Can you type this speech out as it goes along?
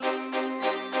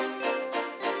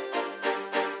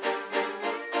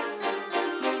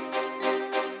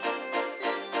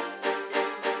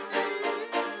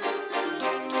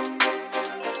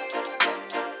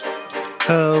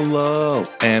Hello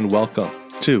and welcome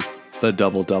to the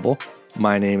Double Double.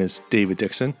 My name is David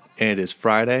Dixon and it is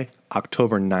Friday,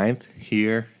 October 9th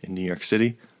here in New York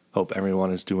City. Hope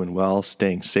everyone is doing well,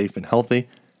 staying safe and healthy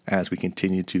as we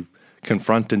continue to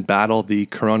confront and battle the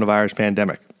coronavirus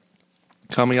pandemic.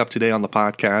 Coming up today on the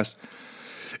podcast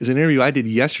is an interview I did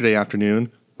yesterday afternoon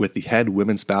with the head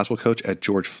women's basketball coach at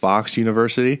George Fox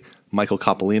University, Michael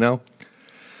Coppolino.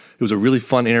 It was a really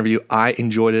fun interview. I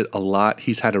enjoyed it a lot.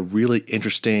 He's had a really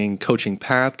interesting coaching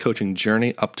path, coaching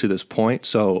journey up to this point.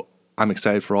 So I'm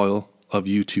excited for all of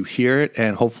you to hear it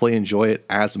and hopefully enjoy it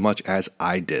as much as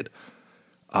I did.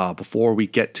 Before we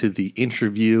get to the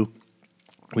interview,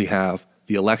 we have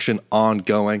the election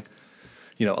ongoing.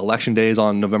 Election day is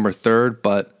on November 3rd,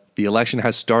 but the election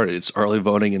has started. It's early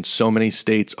voting in so many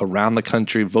states around the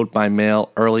country, vote by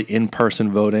mail, early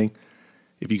in-person voting.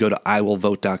 If you go to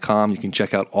iwillvote.com, you can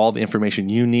check out all the information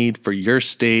you need for your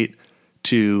state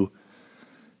to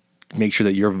make sure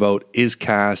that your vote is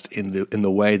cast in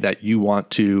the way that you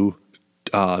want to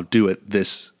do it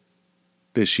this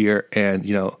year. And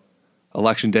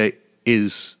election day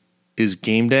is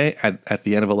game day. At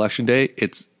the end of election day,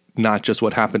 it's not just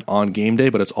what happened on game day,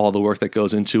 but it's all the work that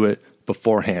goes into it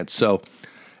beforehand. So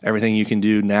everything you can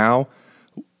do now,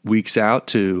 weeks out,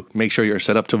 to make sure you're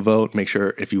set up to vote. Make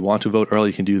sure if you want to vote early,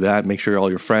 you can do that. Make sure all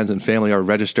your friends and family are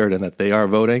registered and that they are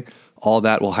voting. All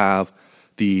that will have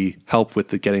the help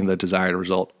with getting the desired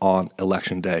result on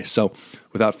election day. So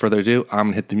without further ado, I'm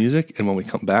going to hit the music. And when we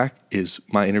come back is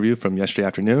my interview from yesterday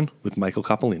afternoon with Michael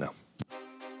Coppolino.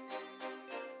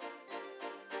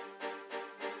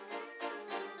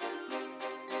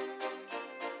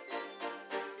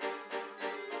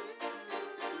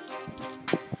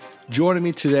 Joining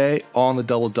me today on the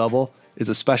Double Double is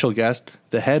a special guest,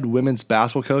 the head women's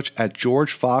basketball coach at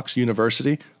George Fox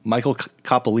University, Michael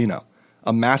Coppolino.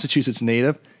 A Massachusetts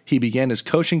native, he began his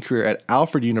coaching career at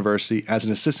Alfred University as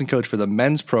an assistant coach for the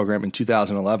men's program in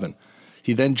 2011.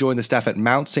 He then joined the staff at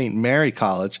Mount St. Mary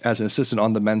College as an assistant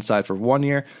on the men's side for 1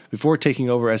 year before taking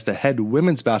over as the head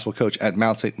women's basketball coach at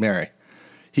Mount St. Mary.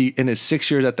 In his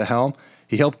 6 years at the helm,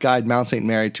 he helped guide Mount St.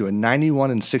 Mary to a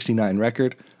 91-69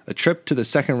 record, a trip to the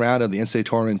second round of the NCAA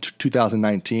tournament in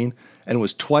 2019, and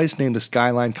was twice named the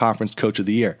Skyline Conference Coach of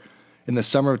the Year. In the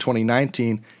summer of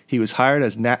 2019, he was hired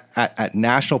as at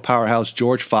national powerhouse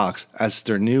George Fox as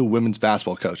their new women's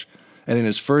basketball coach. And in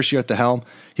his first year at the helm,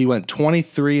 he went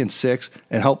 23-6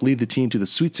 and helped lead the team to the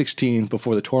Sweet 16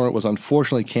 before the tournament was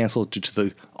unfortunately canceled due to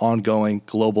the ongoing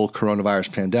global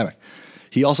coronavirus pandemic.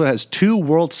 He also has 2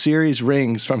 World Series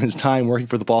rings from his time working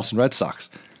for the Boston Red Sox.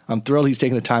 I'm thrilled he's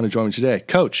taking the time to join me today.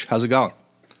 Coach, how's it going?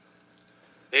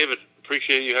 David,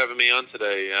 appreciate you having me on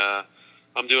today.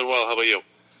 I'm doing well. How about you?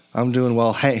 I'm doing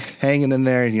well. Hey, hanging in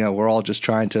there. We're all just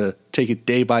trying to take it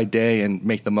day by day and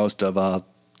make the most of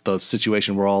the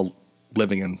situation we're all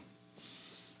living in.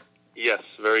 Yes,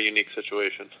 very unique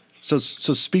situation. So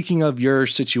speaking of your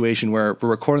situation, we're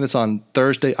recording this on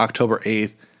Thursday, October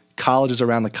 8th. Colleges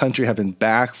around the country have been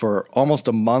back for almost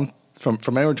a month, from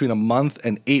anywhere between a month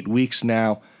and 8 weeks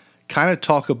now. Kind of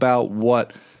talk about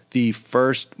what the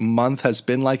first month has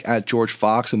been like at George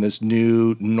Fox and this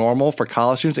new normal for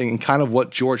college students, and kind of what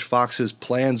George Fox's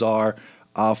plans are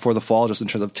for the fall, just in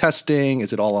terms of testing.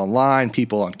 Is it all online,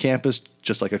 people on campus?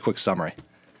 Just like a quick summary.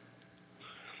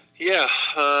 Yeah,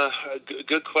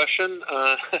 good question.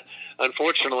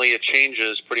 Unfortunately, it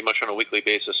changes pretty much on a weekly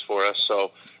basis for us,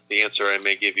 so the answer I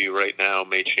may give you right now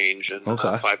may change in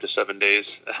 5 to 7 days,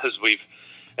 as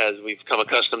we've come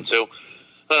accustomed to.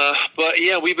 But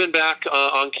yeah, we've been back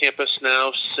on campus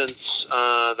now since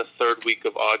the third week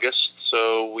of August.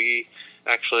 So we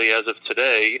actually, as of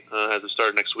today, as it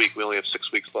started next week, we only have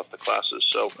 6 weeks left of classes.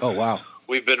 So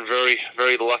we've been very,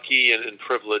 very lucky and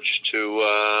privileged to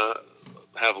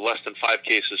have less than 5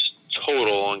 cases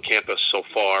total on campus so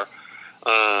far.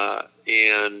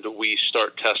 And we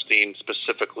start testing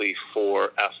specifically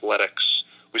for athletics.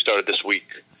 We started this week,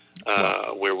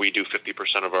 where we do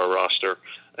 50% of our roster,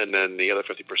 and then the other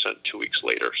 50% 2 weeks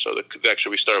later. So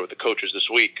actually we started with the coaches this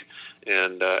week,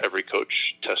 and every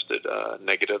coach tested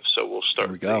negative. So we'll start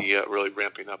really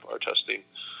ramping up our testing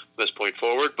from this point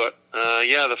forward. But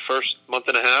the first month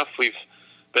and a half we've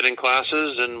been in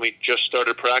classes, and we just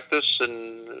started practice,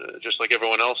 and just like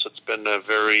everyone else, it's been a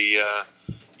very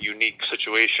unique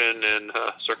situation and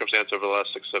circumstance over the last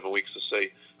 6-7 weeks, to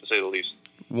say the least.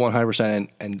 100%.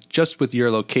 And just with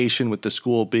your location, with the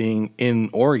school being in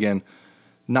Oregon,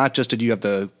 not just did you have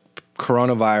the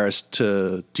coronavirus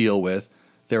to deal with,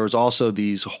 there was also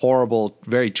these horrible,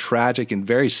 very tragic, and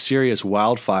very serious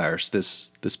wildfires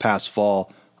this past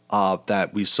fall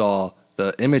that we saw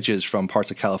the images from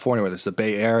parts of California, whether it's the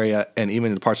Bay Area and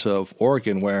even in parts of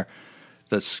Oregon, where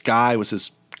the sky was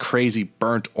this crazy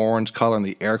burnt orange color and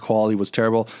the air quality was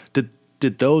terrible.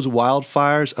 Did those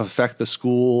wildfires affect the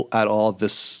school at all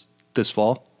this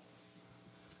fall?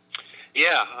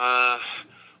 Yeah,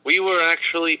 we were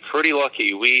actually pretty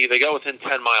lucky. They got within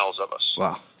 10 miles of us.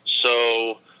 Wow.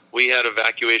 So we had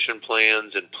evacuation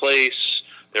plans in place.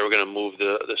 They were going to move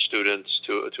the students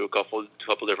to a couple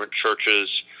different churches,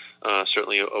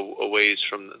 certainly a ways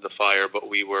from the fire, but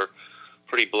we were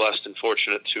pretty blessed and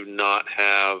fortunate to not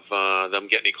have them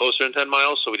get any closer than 10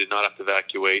 miles, so we did not have to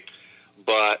evacuate.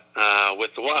 But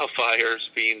with the wildfires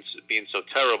being so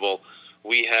terrible,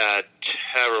 we had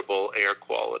terrible air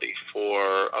quality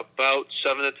for about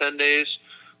 7 to 10 days,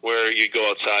 where you'd go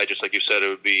outside, just like you said, it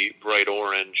would be bright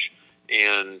orange,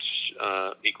 and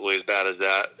equally as bad as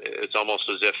that, it's almost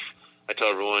as if I tell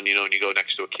everyone, when you go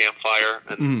next to a campfire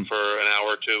and for an hour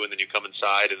or two, and then you come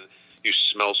inside and you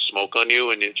smell smoke on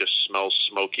you, and it just smells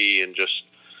smoky and just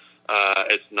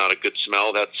it's not a good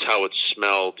smell. That's how it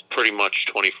smelled pretty much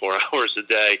 24 hours a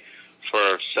day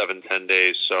for 7-10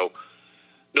 days. So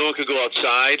no one could go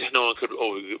outside. No one could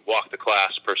walk to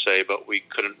class per se, but we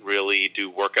couldn't really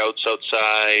do workouts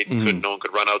outside. No one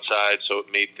could run outside, so it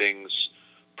made things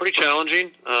pretty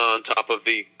challenging on top of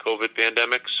the COVID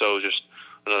pandemic. So just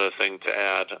another thing to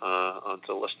add onto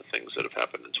the list of things that have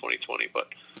happened in 2020. But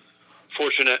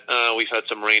fortunate, we've had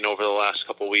some rain over the last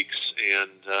couple of weeks, and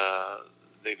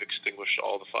they've extinguished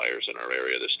all the fires in our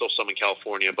area. There's still some in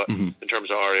California, but in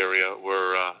terms of our area,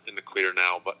 we're in the clear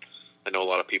now. But I know a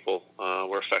lot of people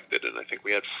were affected, and I think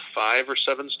we had 5 or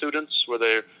 7 students where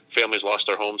their families lost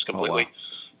their homes completely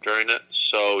during it.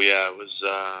 So yeah, it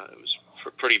was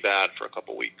pretty bad for a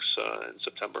couple weeks in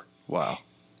September. Wow.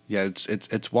 Yeah,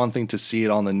 it's one thing to see it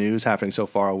on the news happening so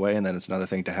far away, and then it's another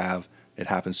thing to have it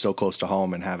happen so close to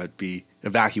home and have it be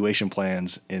evacuation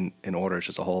plans in order. It's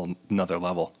just a whole another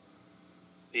level.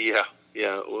 Yeah,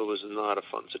 it was not a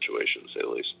fun situation, to say the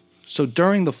least. So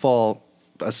during the fall,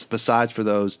 besides for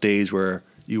those days where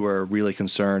you were really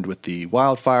concerned with the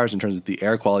wildfires in terms of the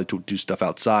air quality to do stuff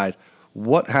outside,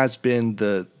 what has been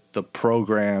the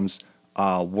program's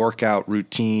workout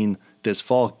routine this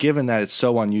fall, given that it's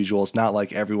so unusual? It's not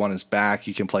like everyone is back.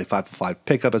 You can play 5-for-5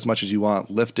 pickup as much as you want,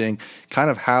 lifting.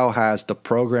 Kind of how has the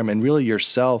program and really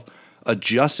yourself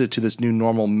adjusted to this new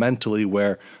normal mentally,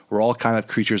 where we're all kind of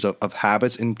creatures of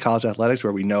habits in college athletics,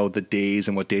 where we know the days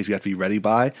and what days we have to be ready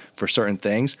by for certain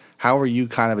things? How are you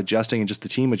kind of adjusting, and just the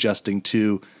team adjusting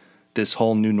to this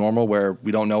whole new normal where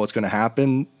we don't know what's going to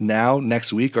happen now,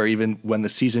 next week, or even when the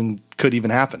season could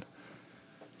even happen?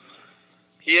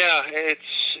 Yeah,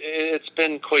 it's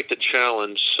been quite the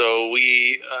challenge. So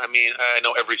I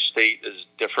know every state is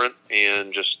different,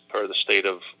 and just per the state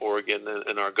of Oregon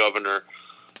and our governor,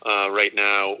 right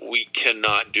now, we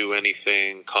cannot do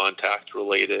anything contact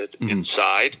related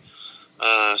inside.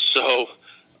 So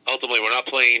ultimately, we're not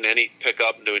playing any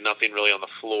pickup and doing nothing really on the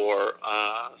floor.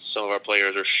 Some of our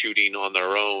players are shooting on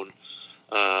their own,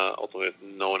 ultimately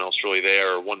with no one else really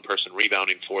there, or one person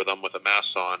rebounding for them with a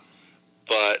mask on.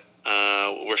 But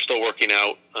we're still working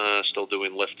out, still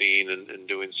doing lifting and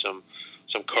doing some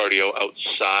cardio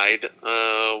outside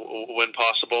when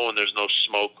possible, and there's no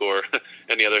smoke or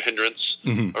any other hindrance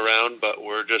around. But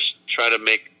we're just trying to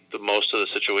make the most of the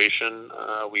situation.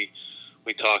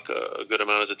 We talk a good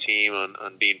amount as a team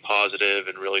on being positive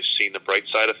and really seeing the bright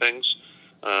side of things.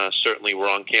 Certainly, we're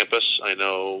on campus. I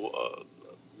know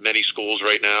many schools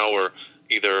right now are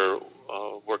either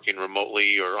working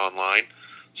remotely or online.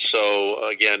 So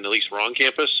again, at least we're on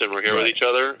campus and we're here with each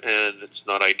other, and it's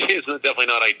not ideal. It's definitely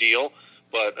not ideal,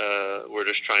 but we're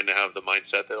just trying to have the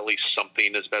mindset that at least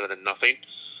something is better than nothing.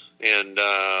 And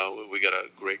we got a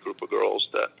great group of girls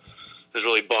that has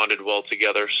really bonded well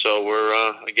together. So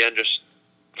we're again just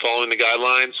following the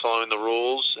guidelines, following the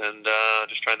rules, and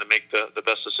just trying to make the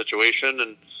best of the situation,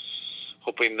 and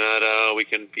hoping that we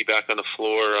can be back on the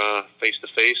floor face to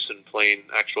face and playing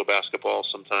actual basketball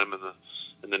sometime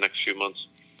in the next few months.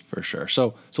 For sure.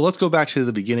 So let's go back to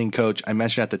the beginning, Coach. I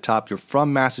mentioned at the top you're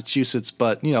from Massachusetts,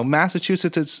 but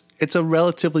Massachusetts, it's a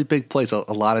relatively big place. A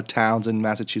lot of towns in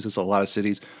Massachusetts, a lot of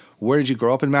cities. Where did you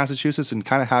grow up in Massachusetts, and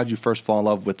kind of how did you first fall in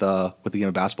love with the game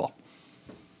of basketball?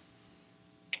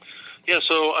 Yeah,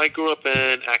 so I grew up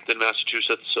in Acton,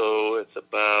 Massachusetts. So it's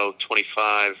about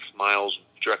 25 miles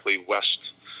directly west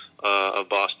of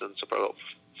Boston. So about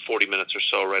 40 minutes or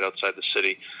so right outside the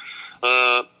city.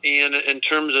 And in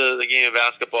terms of the game of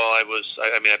basketball,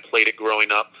 I played it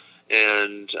growing up,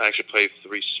 and I actually played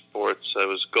 3 sports. I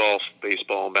was golf,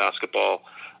 baseball, and basketball.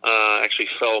 Actually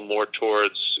fell more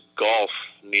towards golf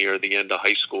near the end of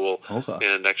high school,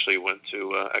 and actually went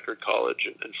to Eckerd College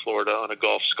in Florida on a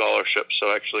golf scholarship.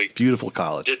 So actually, beautiful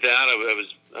college. Did that.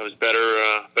 I was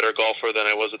better golfer than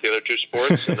I was at the other 2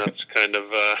 sports, and that's kind of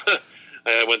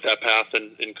I went that path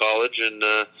in college, and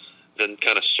then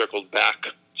kind of circled back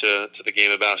to the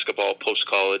game of basketball post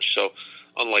college. So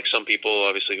unlike some people,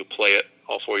 obviously, who play it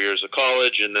all 4 years of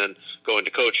college and then go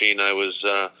into coaching, I was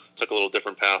took a little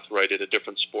different path where I did a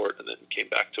different sport and then came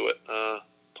back to it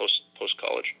post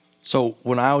college. So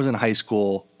when I was in high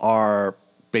school, our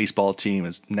baseball team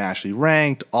is nationally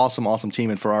ranked, awesome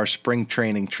team, and for our spring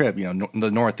training trip, in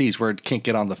the Northeast, where it can't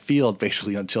get on the field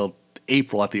basically until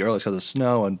April at the earliest because of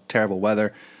snow and terrible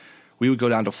weather, we would go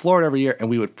down to Florida every year and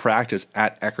we would practice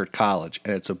at Eckerd College,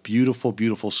 and it's a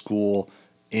beautiful school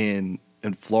in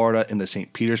Florida, in the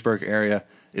St. Petersburg area.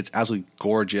 It's absolutely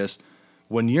gorgeous.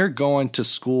 When you're going to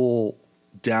school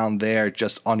down there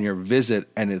just on your visit,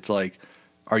 and it's like,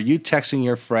 are you texting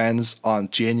your friends on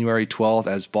January 12th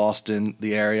as Boston,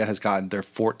 the area, has gotten their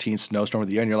 14th snowstorm of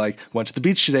the year, and you're like, went to the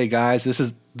beach today, guys. This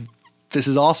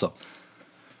is awesome.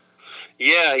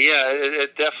 Yeah,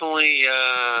 it definitely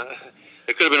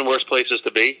it could have been worse places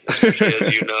to be, especially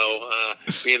as you know,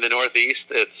 being in the Northeast.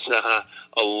 It's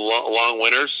a long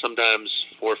winters, sometimes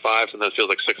 4 or 5, sometimes feels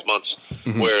like 6 months,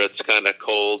 where it's kind of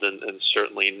cold and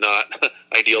certainly not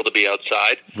ideal to be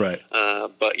outside. Right.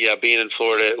 But yeah, being in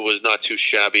Florida, it was not too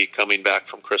shabby coming back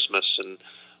from Christmas, and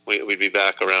we'd be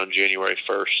back around January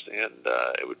 1st, and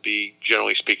it would be,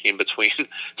 generally speaking, between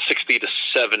 60 to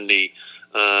 70.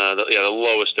 The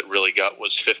lowest it really got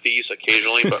was 50s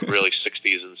occasionally, but really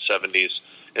 60s and 70s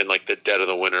in like the dead of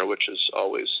the winter, which is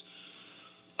always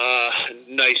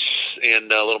nice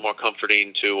and a little more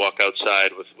comforting to walk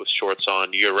outside with shorts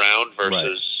on year round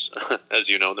versus, right. As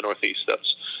you know, in the Northeast,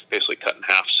 that's basically cut in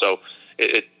half. So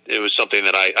it was something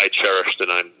that I cherished,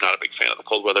 and I'm not a big fan of the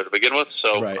cold weather to begin with.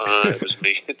 So right. It was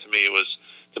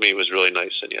to me it was really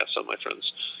nice. And yeah, some of my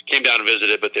friends came down and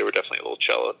visited, but they were definitely a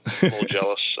little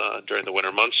jealous during the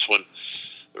winter months when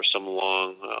there were some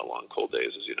long cold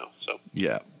days, as you know. So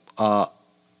yeah.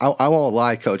 I won't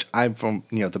lie, Coach. I'm from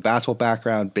the basketball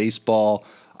background, baseball.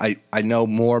 I know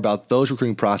more about those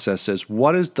recruiting processes.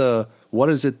 What is the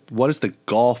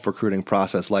golf recruiting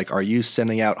process like? Are you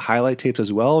sending out highlight tapes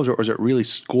as well, or is it really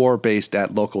score based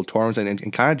at local tournaments?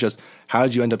 And kind of just how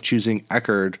did you end up choosing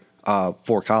Eckerd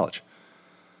for college?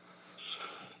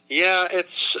 Yeah,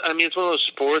 it's one of those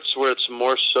sports where it's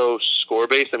more so score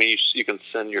based. I mean, you can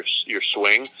send your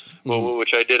swing,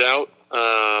 which I did out,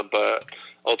 but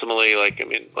ultimately,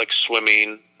 like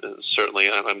swimming, certainly,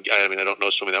 I don't know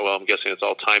swimming that well. I'm guessing it's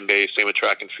all time-based, same with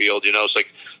track and field. It's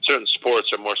like certain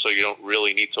sports are more so you don't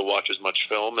really need to watch as much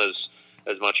film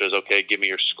as much as, okay, give me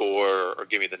your score or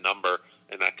give me the number,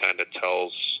 and that kind of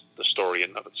tells the story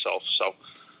in and of itself. So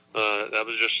that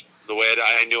was just the way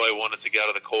I knew I wanted to get out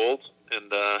of the cold, and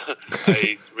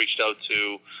I reached out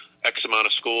to X amount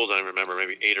of schools. I remember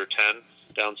maybe 8 or 10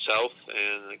 down south,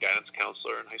 and the guidance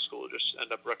counselor in high school just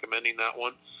ended up recommending that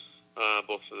one,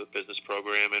 both for the business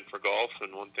program and for golf,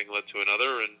 and one thing led to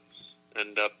another, and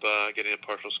ended up getting a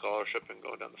partial scholarship and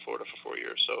going down to Florida for 4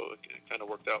 years, so it kind of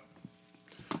worked out.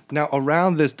 Now,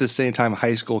 around this same time,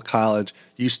 high school, college,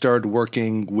 you started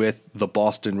working with the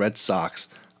Boston Red Sox.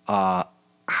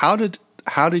 How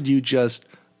did you just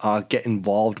get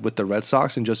involved with the Red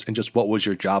Sox, and just what was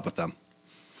your job with them?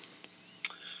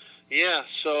 Yeah,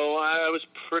 so I was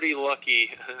pretty lucky,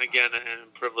 again,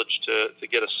 and privileged to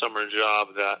get a summer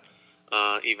job that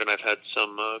even I've had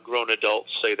some grown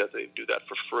adults say that they do that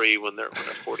for free when they're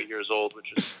 40 years old,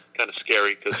 which is kind of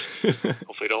scary because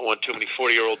hopefully don't want too many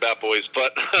 40-year-old bat boys.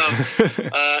 But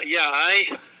yeah,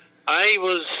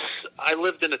 I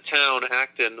lived in a town,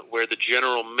 Acton, where the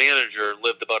general manager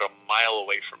lived about a mile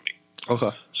away from me.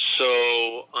 Okay.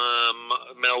 So,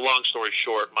 long story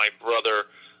short, my brother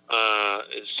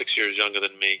is 6 years younger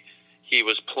than me. He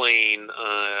was playing,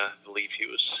 I believe he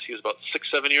was about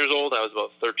 6-7 years old. I was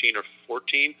about 13 or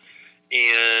 14.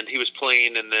 And he was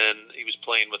playing, and then he was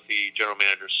playing with the general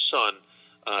manager's son,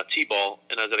 T-ball.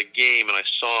 And I was at a game, and I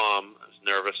saw him. I was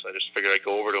nervous. I just figured I'd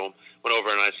go over to him. Went over,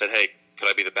 and I said, hey, could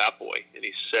I be the bat boy? And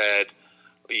he said,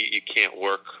 you can't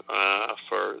work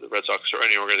for the Red Sox or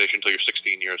any organization until you're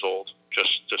 16 years old.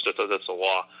 Just that's the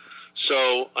law.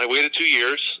 So I waited 2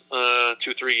 years,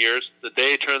 2-3 years. The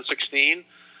day I turned 16,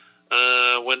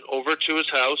 went over to his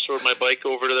house, rode my bike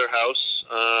over to their house,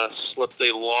 slipped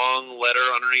a long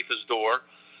letter underneath his door.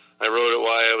 I wrote it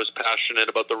why I was passionate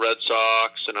about the Red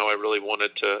Sox and how I really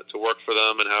wanted to work for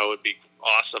them and how it would be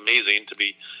awesome, amazing to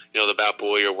be, the bat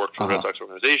boy or work for the Red Sox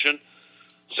organization.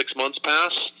 6 months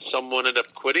passed. Someone ended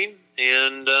up quitting,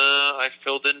 and I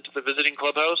filled into the visiting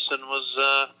clubhouse and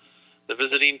was the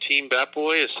visiting team bat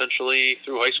boy essentially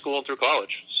through high school and through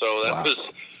college. So that was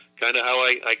kind of how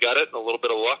I got it. A little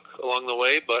bit of luck along the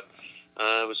way, but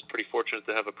I was pretty fortunate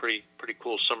to have a pretty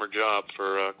cool summer job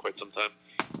for quite some time.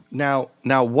 Now,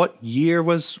 what year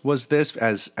was this?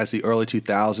 As the early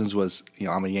 2000s was,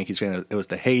 I'm a Yankees fan. It was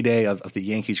the heyday of the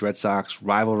Yankees Red Sox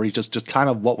rivalry. Just kind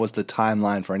of what was the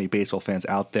timeline for any baseball fans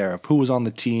out there of who was on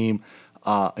the team,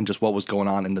 and just what was going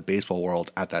on in the baseball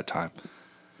world at that time.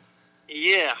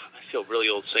 Yeah, I feel really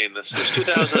old saying this. It was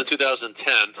 2000 to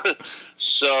 2010.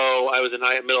 So I was in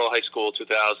middle of high school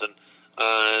 2000,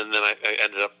 and then I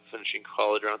ended up finishing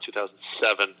college around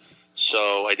 2007.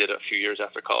 So I did it a few years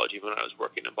after college, even when I was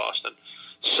working in Boston.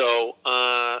 So,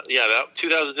 that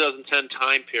 2010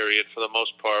 time period, for the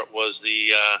most part, was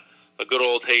a good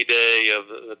old heyday of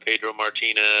the Pedro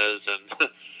Martinez and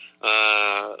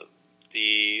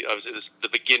the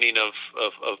beginning of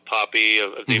Poppy,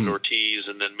 of David Ortiz,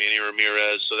 and then Manny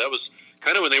Ramirez. So that was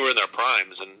kind of when they were in their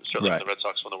primes, and certainly when the Red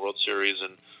Sox won the World Series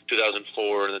in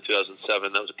 2004 and then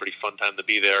 2007. That was a pretty fun time to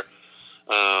be there.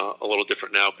 A little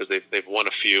different now because they've won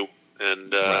a few.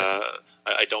 And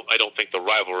I don't think the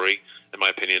rivalry, in my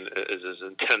opinion, is as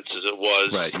intense as it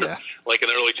was. Right, yeah. Like in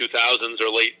the early 2000s or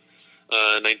late,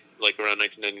 like around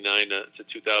 1999 to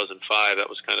 2005. That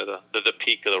was kind of the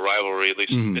peak of the rivalry, at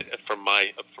least from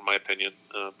my opinion.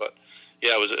 But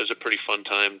yeah, it was a pretty fun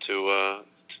time to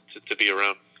be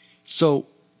around. So,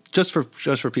 just for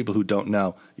people who don't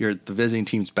know, you're the visiting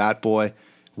team's bat boy.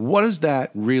 What does that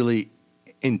really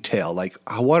entail? Like,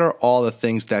 what are all the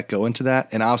things that go into that?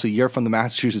 And obviously you're from the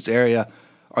Massachusetts area.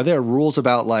 Are there rules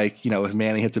about, like, if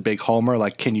Manny hits a big homer,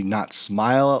 like, can you not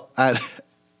smile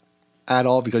at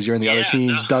all because you're in the other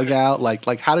team's dugout?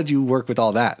 Like how did you work with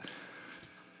all that?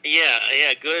 Yeah,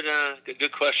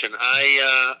 good question.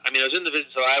 I was in the visit,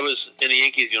 so I was in the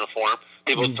Yankees uniform.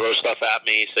 People would throw stuff at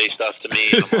me, say stuff to me,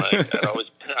 and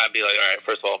I'd be like, all right,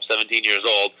 first of all, I'm 17 years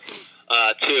old.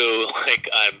 Two, like,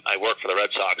 I work for the Red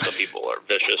Sox, so people are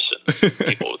vicious, and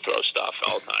people would throw stuff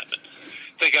all the time. And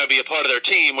think I'd be a part of their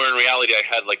team, where in reality I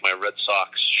had, like, my Red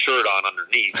Sox shirt on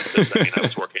underneath. Because, I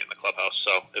was working in the clubhouse,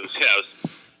 so it was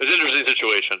an interesting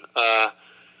situation.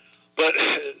 But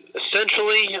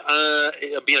essentially,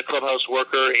 being a clubhouse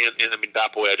worker and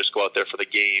bat boy, I just go out there for the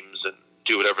games and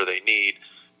do whatever they need.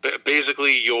 But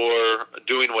basically, you're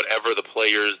doing whatever the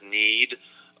players need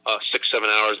 6-7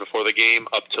 hours before the game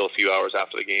up till a few hours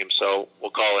after the game. So we'll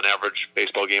call an average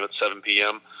baseball game at 7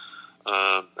 p.m.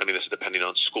 This is depending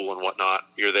on school and whatnot.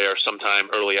 You're there sometime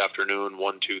early afternoon,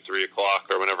 1, 2, 3 o'clock,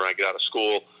 or whenever I get out of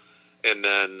school, and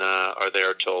then are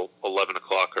there till 11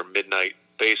 o'clock or midnight,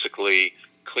 basically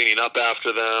cleaning up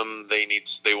after them. They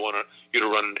want you to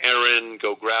run an errand,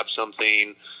 go grab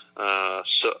something.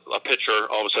 So a pitcher,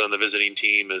 all of a sudden the visiting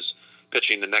team is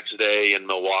pitching the next day in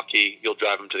Milwaukee. You'll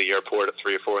drive them to the airport at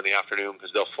 3 or 4 in the afternoon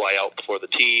because they'll fly out before the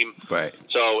team. Right.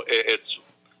 So it's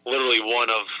literally one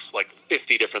of like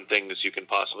 50 different things you can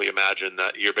possibly imagine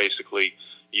that you're basically,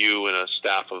 you and a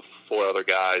staff of 4 other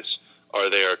guys are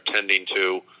there tending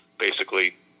to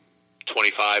basically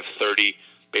 25, 30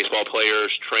 baseball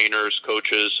players, trainers,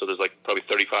 coaches. So there's like probably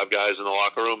 35 guys in the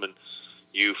locker room, and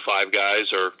you 5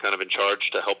 guys are kind of in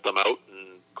charge to help them out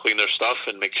and clean their stuff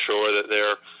and make sure that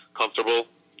they're comfortable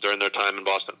during their time in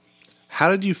Boston. How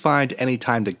did you find any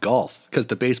time to golf? Because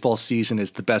the baseball season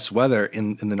is the best weather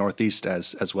in the Northeast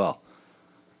as well.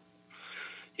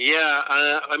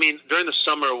 Yeah, during the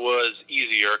summer was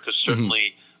easier because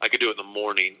certainly I could do it in the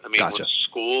morning. Gotcha. When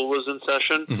school was in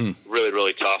session, really,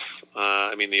 really tough.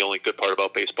 The only good part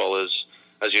about baseball is,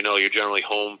 as you know, you're generally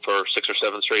home for 6 or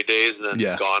 7 straight days and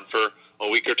then gone for a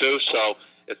week or two. So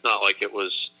it's not like it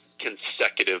was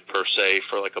consecutive per se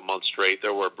for like a month straight.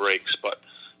 There were breaks, but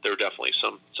there were definitely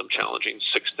some challenging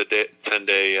 6 to 10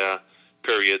 day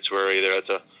periods where I either had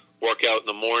to work out in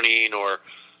the morning or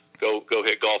go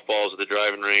hit golf balls at the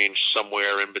driving range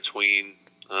somewhere in between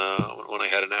when I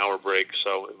had an hour break.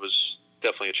 So it was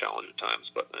definitely a challenge at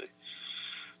times, but I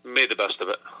made the best of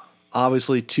it.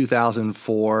 Obviously,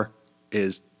 2004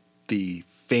 is the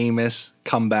famous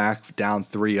comeback down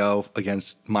 3-0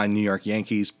 against my New York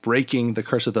Yankees, breaking the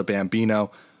curse of the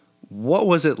Bambino. What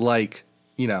was it like,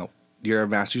 you're a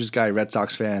Massachusetts guy, Red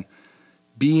Sox fan,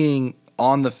 being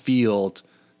on the field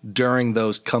during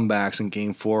those comebacks in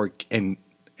Game 4 and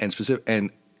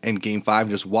Game 5,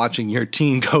 just watching your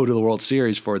team go to the World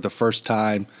Series for the first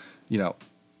time, in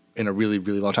a really,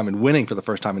 really long time, and winning for the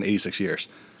first time in 86 years?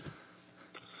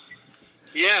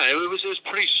 Yeah, it was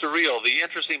pretty surreal. The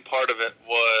interesting part of it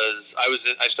was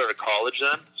I started college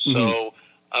then, so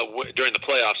during the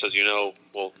playoffs, as you know,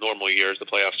 well, normal years the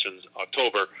playoffs in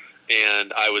October,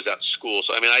 and I was at school.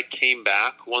 So I mean, I came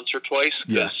back once or twice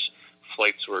because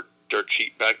flights were dirt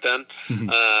cheap back then,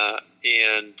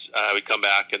 and I would come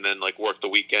back and then like work the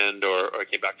weekend, or I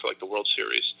came back for like the World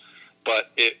Series.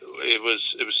 But it was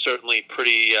certainly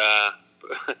pretty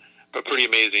pretty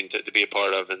amazing to be a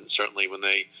part of, and certainly when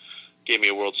they gave me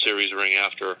a World Series ring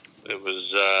after, it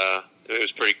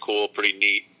was pretty cool, pretty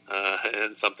neat,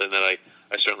 and something that I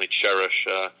certainly cherish.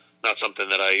 Not something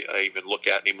that I even look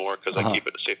at anymore because I keep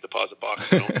it in a safe deposit box.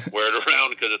 I don't wear it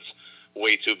around because it's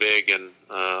way too big and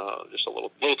just a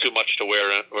little too much to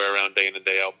wear around day in and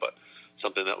day out. But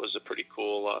something that was a pretty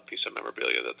cool piece of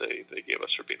memorabilia that they gave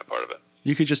us for being a part of it.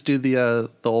 You could just do the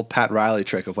old Pat Riley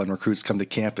trick of when recruits come to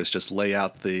campus, just lay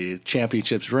out the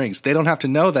championships rings. They don't have to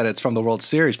know that it's from the World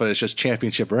Series, but it's just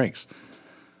championship rings.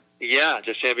 Yeah,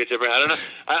 just championship rings.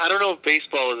 I don't know if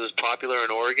baseball is as popular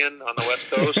in Oregon on the West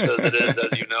Coast as it is,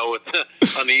 as you know,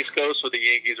 on the East Coast with the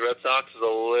Yankees, Red Sox is a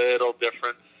little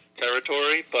different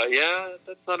territory. But yeah,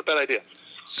 that's not a bad idea.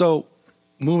 So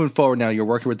moving forward now, you're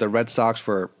working with the Red Sox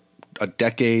for a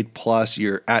decade plus.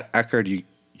 You're at Eckerd.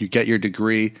 You get your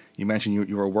degree. You mentioned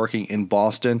you were working in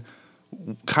Boston.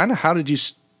 Kind of how did you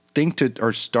think to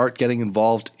or start getting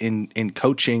involved in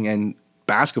coaching and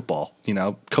basketball? You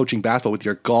know, coaching basketball with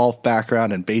your golf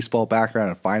background and baseball background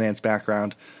and finance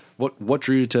background. What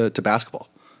drew you to basketball?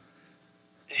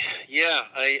 Yeah,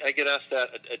 I get asked that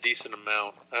a decent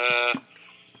amount.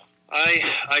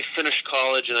 I finished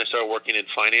college and I started working in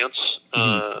finance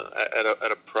at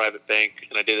a private bank,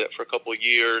 and I did it for a couple of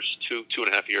years, two and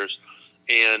a half years.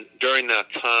 And during that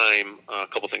time, a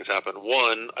couple things happened.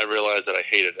 One, I realized that I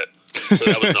hated it, so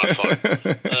that was not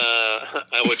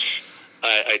fun. Which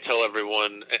I tell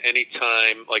everyone,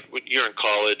 anytime, like when you're in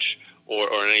college or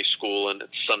in any school and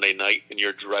it's Sunday night and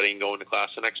you're dreading going to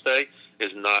class the next day,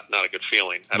 is not a good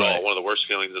feeling at all. One of the worst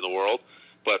feelings in the world.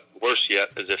 But worse yet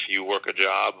is if you work a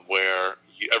job where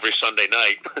every Sunday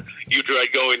night you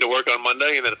dread going to work on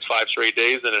Monday, and then it's 5 straight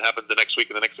days, and it happens the next week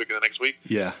and the next week and the next week.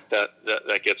 Yeah,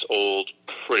 that gets old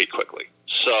pretty quickly.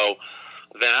 So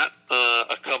that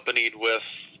accompanied with,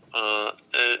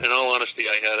 in all honesty,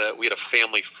 we had a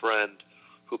family friend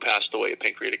who passed away of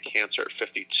pancreatic cancer at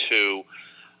 52,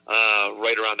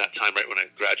 right around that time, right when I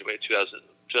graduated,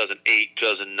 2008,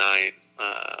 2009,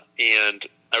 and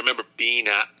I remember being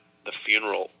at the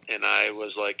funeral, and I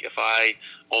was like, if I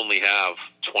only have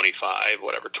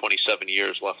 27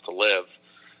 years left to live,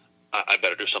 I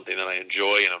better do something that I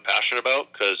enjoy and I'm passionate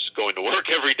about, because going to work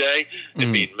every day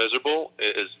and being miserable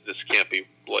this can't be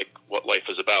like what life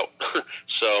is about.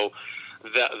 So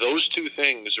those two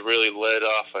things really led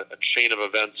off a chain of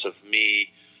events of me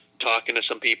talking to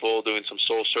some people, doing some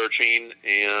soul searching,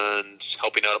 and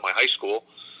helping out at my high school,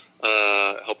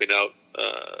 helping out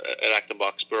at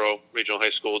Acton-Boxborough Regional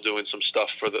High School, doing some stuff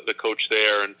for the coach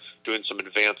there and doing some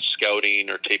advanced scouting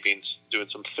or tapings, doing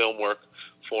some film work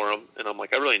for him. And I'm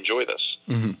like, I really enjoy this.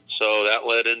 So that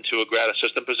led into a grad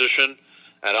assistant position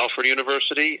at Alfred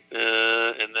University,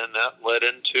 and then that led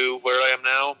into where I am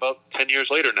now about 10 years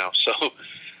later now. So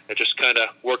it just kind of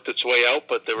worked its way out,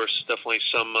 but there was definitely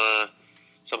some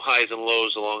highs and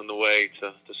lows along the way,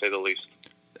 to say the least.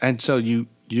 And so you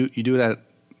do it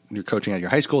you're coaching at your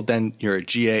high school, then you're a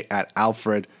GA at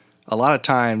Alfred. A lot of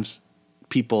times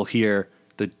people hear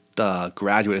the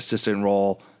graduate assistant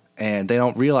role and they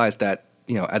don't realize that,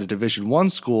 you know, at a Division I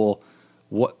school,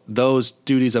 what those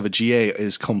duties of a GA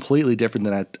is completely different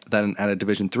than at a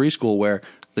Division III school, where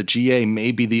the GA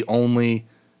may be the only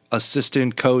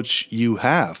assistant coach you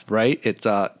have, right? It's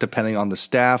depending on the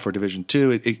staff, or Division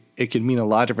II, it can mean a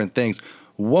lot of different things.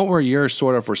 What were your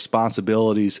sort of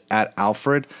responsibilities at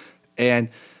Alfred? And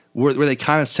were they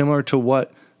kind of similar to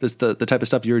what the type of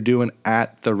stuff you were doing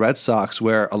at the Red Sox,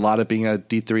 where a lot of being a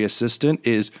D3 assistant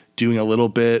is doing a little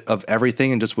bit of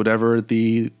everything and just whatever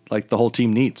the whole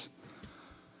team needs?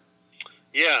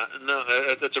 Yeah, no,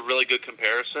 that's a really good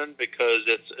comparison, because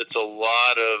it's a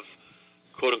lot of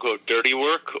quote unquote dirty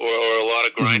work or a lot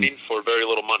of grinding for very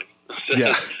little money.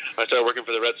 Yeah. I started working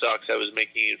for the Red Sox. I was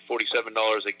making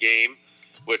 $47 a game,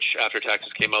 which after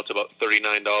taxes came out to about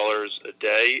 $39 a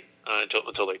day,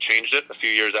 until they changed it a few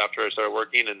years after I started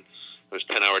working, and it was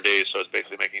 10-hour days, so I was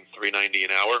basically making $3.90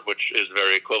 an hour, which is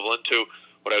very equivalent to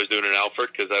what I was doing in Alfred,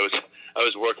 because I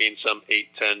was working some 8,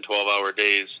 10, 12-hour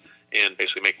days and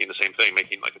basically making the same thing,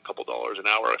 making like a couple dollars an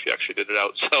hour if you actually did it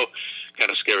out. So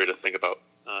kind of scary to think about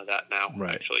that now,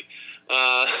 right. Actually.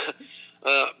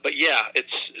 But yeah,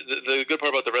 it's the good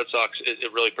part about the Red Sox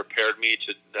it really prepared me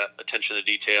to that attention to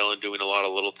detail and doing a lot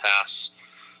of little tasks.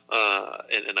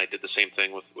 And I did the same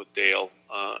thing with Dale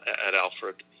at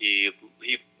Alfred.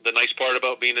 The nice part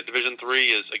about being at Division III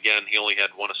is, again, he only had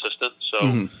one assistant,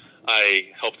 so I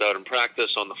helped out in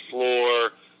practice on the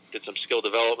floor, did some skill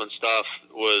development stuff,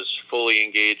 was fully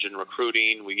engaged in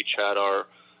recruiting. We each had our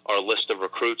list of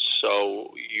recruits,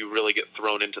 so you really get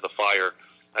thrown into the fire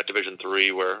at Division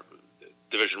III, where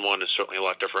Division I is certainly a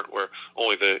lot different, where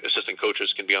only the assistant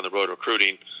coaches can be on the road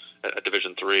recruiting. At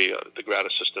Division III, the grad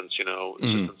assistants,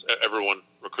 assistants, everyone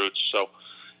recruits. So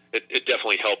it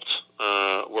definitely helped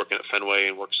working at Fenway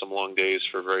and work some long days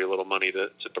for very little money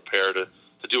to prepare to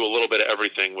do a little bit of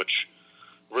everything, which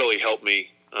really helped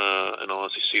me and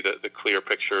honestly see the clear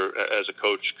picture as a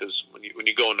coach. Because when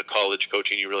you go into college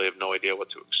coaching, you really have no idea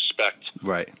what to expect.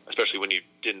 Right. Especially when you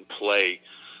didn't play.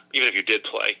 Even if you did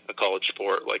play a college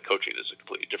sport, like coaching is a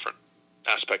completely different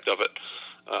aspect of it.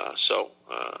 So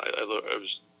I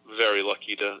was very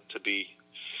lucky to be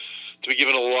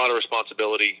given a lot of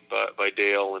responsibility by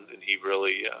Dale, and he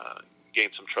really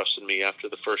gained some trust in me after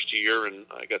the first year, and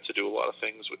I got to do a lot of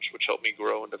things which helped me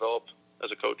grow and develop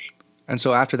as a coach. And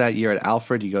so after that year at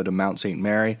Alfred, you go to Mount St.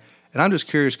 Mary, and I'm just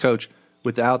curious, Coach,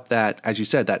 without that, as you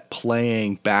said, that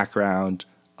playing background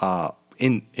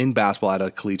in basketball at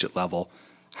a collegiate level,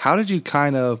 how did you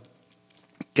kind of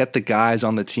get the guys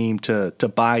on the team to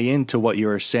buy into what you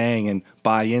were saying and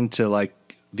buy into like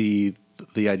the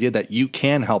idea that you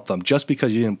can help them? Just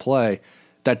because you didn't play,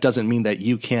 that doesn't mean that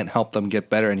you can't help them get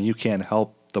better and you can't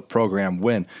help the program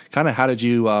win. Kind of how did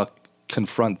you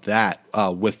confront that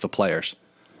with the players?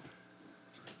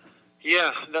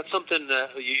 Yeah, that's something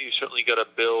that you certainly got to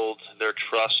build their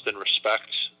trust and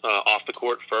respect off the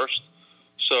court first.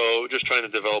 So just trying to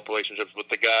develop relationships with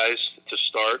the guys to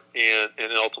start,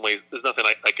 and ultimately there's nothing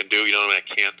I can do. You know what I mean?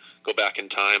 I can't go back in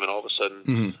time and all of a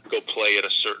sudden go play at a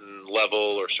certain level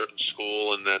or certain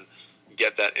school and then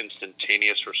get that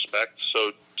instantaneous respect.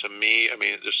 So to me, I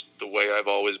mean, just the way I've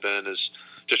always been is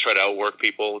just try to outwork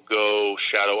people, go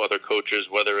shadow other coaches,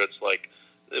 whether it's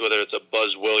a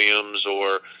Buzz Williams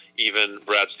or even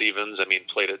Brad Stevens. I mean,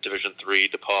 played at Division III,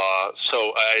 DePauw.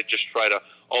 So I just try to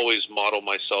always model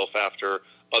myself after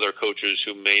other coaches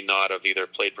who may not have either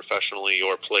played professionally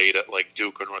or played at like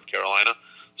Duke or North Carolina.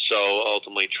 So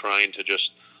ultimately trying to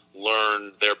just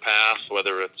learn their path,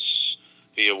 whether it's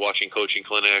via watching coaching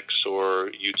clinics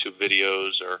or YouTube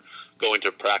videos or going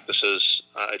to practices.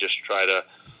 I just try to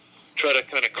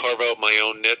kind of carve out my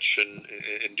own niche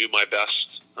and do my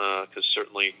best, because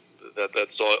certainly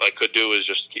that's all I could do is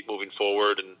just keep moving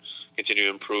forward and continue to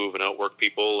improve and outwork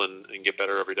people and get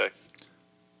better every day.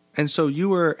 And so you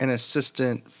were an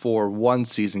assistant for one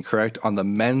season, correct, on the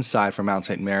men's side for Mount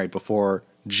St. Mary before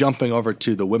jumping over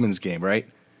to the women's game, right?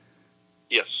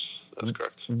 Yes, that's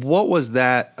correct. What was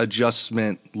that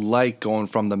adjustment like going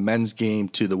from the men's game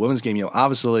to the women's game? You know,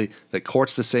 obviously the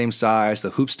court's the same size,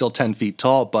 the hoop's still 10 feet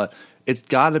tall, but it's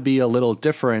got to be a little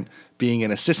different being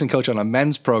an assistant coach on a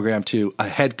men's program to a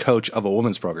head coach of a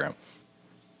women's program.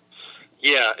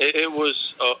 Yeah, it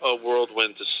was a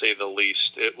whirlwind to say the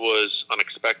least. It was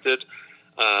unexpected.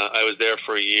 I was there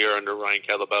for a year under Ryan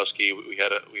Kadlubowski. We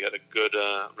had a good,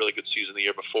 really good season the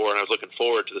year before, and I was looking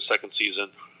forward to the second season.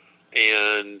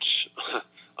 And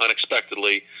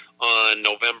unexpectedly, on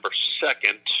November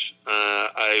 2nd,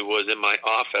 I was in my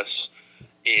office,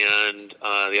 and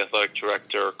the athletic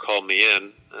director called me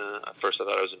in. At first, I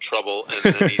thought I was in trouble,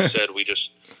 and then he said, "We just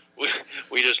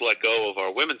let go of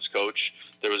our women's coach."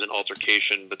 There was an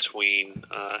altercation between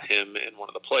him and one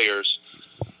of the players,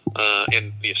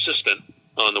 and the assistant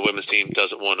on the women's team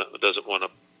doesn't want to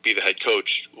be the head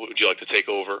coach. Would you like to take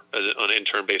over on an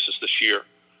intern basis this year?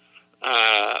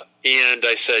 And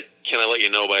I said, "Can I let you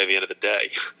know by the end of the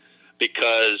day?"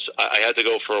 Because I had to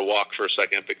go for a walk for a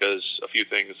second because a few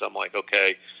things. I'm like,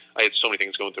 okay, I had so many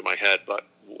things going through my head, but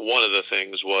one of the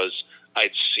things was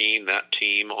I'd seen that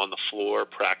team on the floor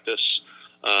practice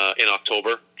in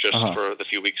October, just for the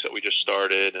few weeks that we just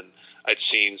started, and I'd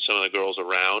seen some of the girls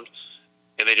around,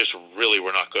 and they just really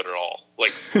were not good at all,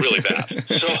 like really bad.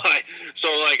 So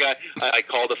I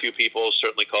called a few people,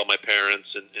 certainly called my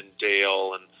parents and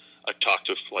Dale, and I talked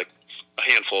to like a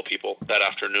handful of people that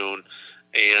afternoon,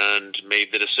 and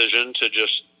made the decision to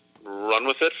just run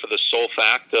with it for the sole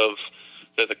fact of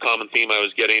the common theme I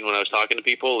was getting when I was talking to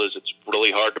people is it's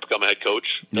really hard to become a head coach.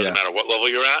 Doesn't matter what level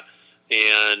you're at.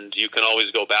 And you can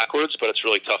always go backwards, but it's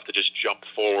really tough to just jump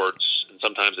forwards. And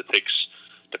sometimes it takes,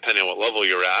 depending on what level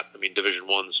you're at, I mean, Division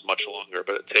I's much longer,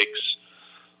 but it takes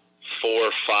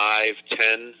 4, 5,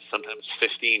 10, sometimes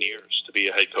 15 years to be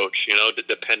a head coach, you know,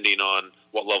 depending on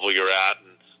what level you're at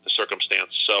and the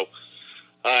circumstance. So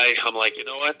I'm like, you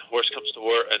know what? Worst comes to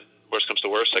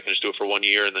worst, I can just do it for 1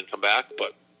 year and then come back.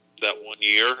 But that 1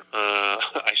 year,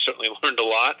 I certainly learned a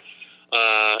lot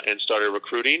and started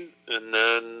recruiting, and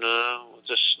then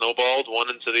just snowballed one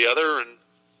into the other, and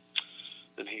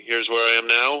here's where I am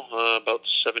now, about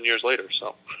 7 years later.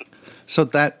 So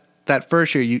that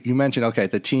first year, you mentioned, okay,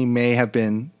 the team may have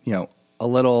been, a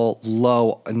little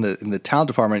low in the talent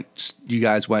department. You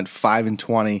guys went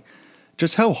 5-20.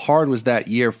 Just how hard was that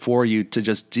year for you to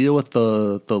just deal with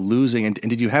the losing? And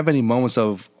did you have any moments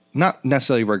of not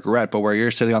necessarily regret, but where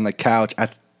you're sitting on the couch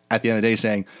at the end of the day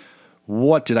saying,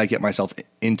 what did I get myself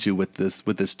into with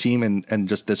this team and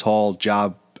just this whole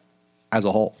job as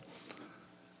a whole?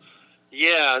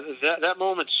 Yeah, that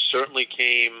moment certainly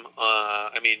came.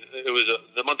 It was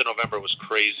the month of November was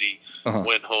crazy.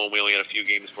 Went home. We only had a few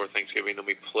games before Thanksgiving, and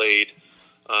we played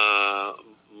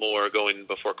more going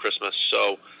before Christmas.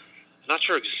 So, not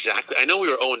sure exactly. I know we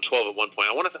were 0-12 at one point.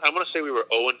 I want to say we were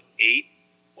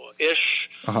 0-8-ish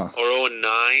or 0-9,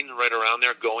 right around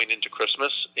there, going into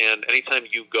Christmas. And anytime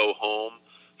you go home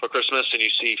for Christmas and you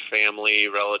see family,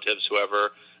 relatives,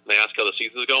 whoever, and they ask how the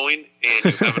season's going, and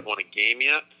you haven't won a game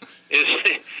yet,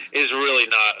 is really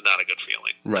not a good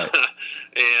feeling. Right.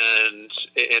 and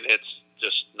it's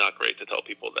just not great to tell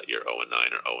people that you're 0-9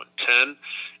 or 0-10.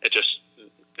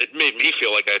 It made me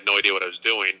feel like I had no idea what I was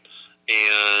doing,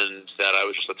 and that I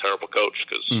was just a terrible coach.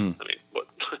 Because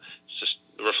it's just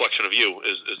the reflection of you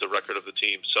is the record of the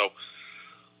team. So.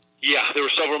 Yeah, there were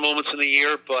several moments in the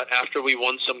year, but after we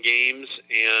won some games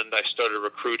and I started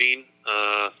recruiting,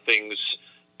 things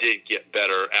did get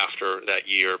better after that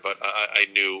year. But I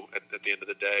knew at the end of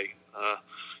the day,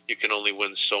 you can only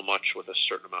win so much with a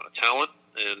certain amount of talent,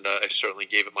 and I certainly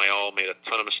gave it my all, made a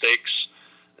ton of mistakes,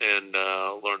 and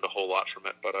learned a whole lot from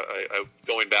it. But I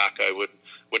going back, I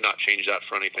would not change that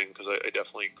for anything, because I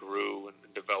definitely grew and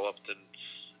developed and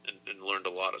learned a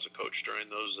lot as a coach during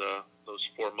those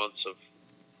 4 months of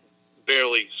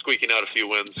barely squeaking out a few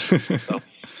wins. So.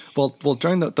 well,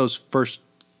 during those first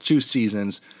 2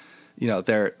 seasons,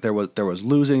 there was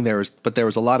losing, but there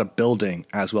was a lot of building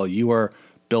as well. You were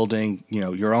building,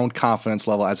 your own confidence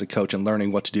level as a coach and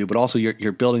learning what to do, but also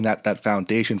you're building that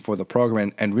foundation for the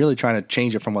program and really trying to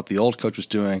change it from what the old coach was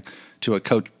doing to a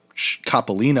coach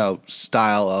Coppolino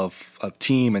style of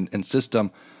team and system.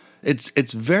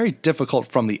 It's very difficult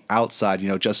from the outside,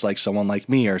 just like someone like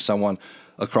me or someone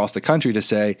across the country to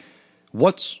say,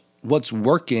 what's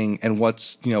working and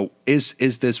what's,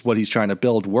 is this what he's trying to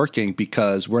build working,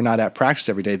 because we're not at practice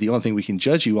every day. The only thing we can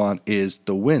judge you on is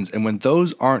the wins. And when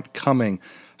those aren't coming,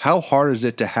 how hard is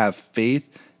it to have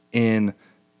faith in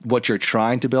what you're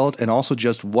trying to build? And also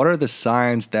just what are the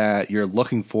signs that you're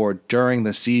looking for during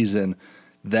the season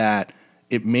that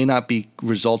it may not be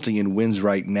resulting in wins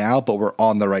right now, but we're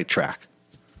on the right track?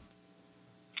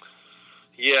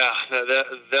 Yeah,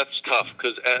 that's tough,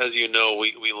 because as you know,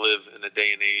 we live in a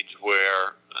day and age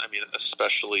where,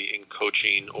 especially in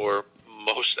coaching or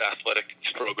most athletic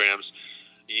programs,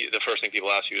 the first thing people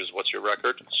ask you is, what's your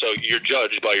record? So you're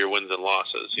judged by your wins and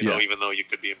losses, you know, even though you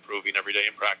could be improving every day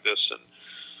in practice and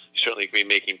you certainly could be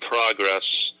making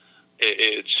progress.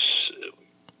 It's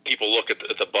people look at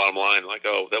the bottom line like,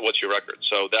 oh, what's your record?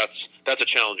 So that's a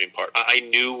challenging part. I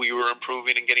knew we were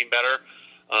improving and getting better.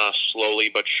 Slowly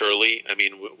but surely. When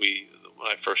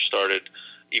I first started,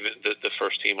 even the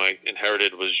first team I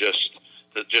inherited was just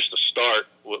the start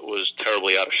was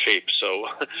terribly out of shape. So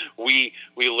we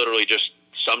literally just,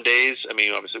 some days,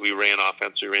 obviously we ran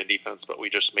offense, we ran defense, but we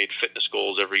just made fitness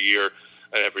goals every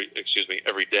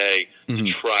day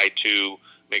to try to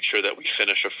make sure that we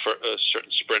finish a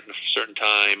certain sprint in a certain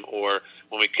time, or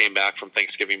when we came back from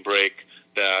Thanksgiving break,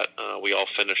 that we all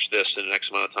finished this in an X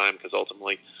amount of time, because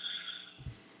ultimately,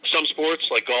 some sports,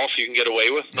 like golf, you can get away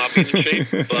with not being in shape.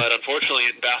 But unfortunately,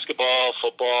 in basketball,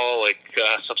 football,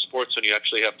 some sports, when you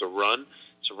actually have to run,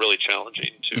 it's really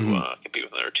challenging to compete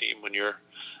with another team when you're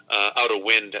out of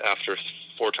wind after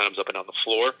 4 times up and down the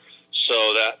floor.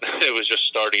 So that it was just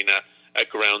starting at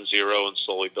ground zero and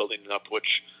slowly building it up,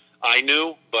 which I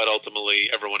knew, but ultimately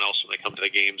everyone else, when they come to the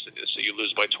games, so you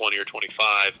lose by 20 or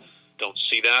 25, don't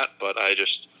see that. But I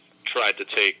just tried to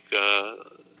take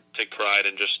pride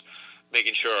in just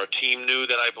making sure our team knew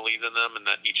that I believed in them, and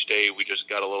that each day we just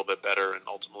got a little bit better. And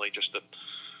ultimately, just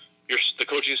the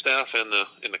coaching staff and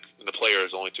the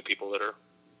players, only 2 people that are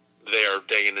there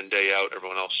day in and day out.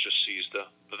 Everyone else just sees the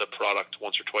product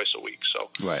once or twice a week. So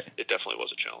It definitely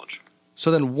was a challenge. So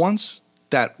then once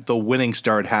that the winning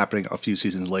started happening a few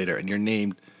seasons later, and you're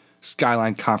named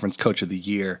Skyline Conference Coach of the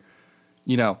Year,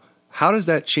 how does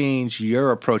that change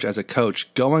your approach as a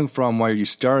coach, going from where you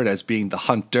started as being the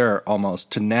hunter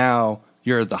almost to now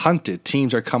you're the hunted.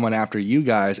 Teams are coming after you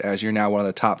guys as you're now one of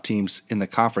the top teams in the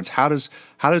conference. How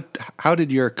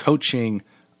did your coaching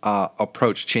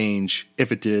approach change,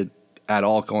 if it did at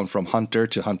all, going from hunter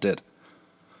to hunted?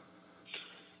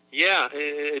 Yeah,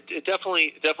 it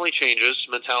definitely changes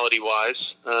mentality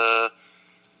wise.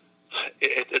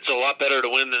 It's a lot better to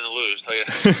win than to lose. Tell you,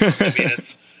 I mean,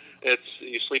 it's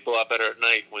you sleep a lot better at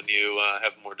night when you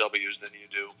have more W's than you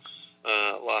do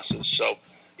losses. So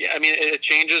yeah, I mean, it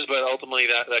changes, but ultimately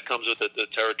that comes with the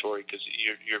territory, because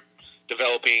you're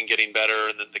developing and getting better,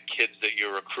 and then the kids that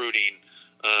you're recruiting,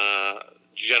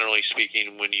 generally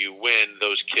speaking, when you win,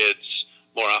 those kids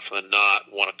more often than not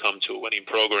want to come to a winning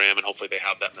program, and hopefully they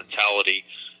have that mentality,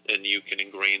 and you can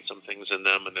ingrain some things in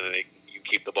them, and then you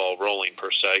keep the ball rolling,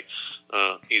 per se.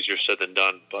 Easier said than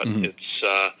done, but it's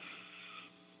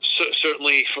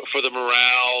certainly for the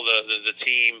morale, the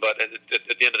team, but at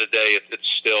the end of the day, it's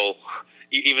still,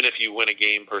 even if you win a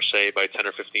game, per se, by 10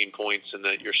 or 15 points, and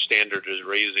that your standard is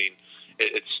raising,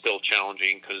 it's still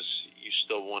challenging, because you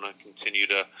still want to continue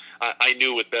to, I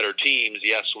knew with better teams,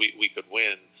 yes, we could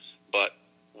win, but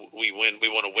we want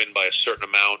to win by a certain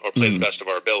amount or play the best of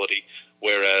our ability.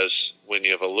 Whereas when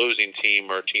you have a losing team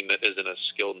or a team that isn't as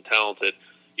skilled and talented,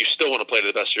 you still want to play to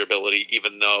the best of your ability,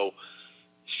 even though,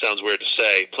 sounds weird to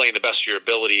say, playing the best of your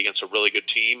ability against a really good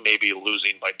team, maybe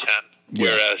losing by 10. Yeah.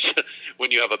 Whereas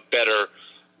when you have a better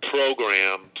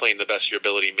program, playing the best of your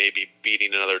ability, maybe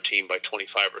beating another team by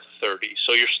 25 or 30.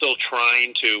 So you're still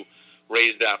trying to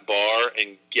raise that bar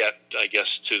and get, I guess,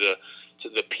 to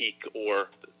the peak, or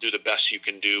do the best you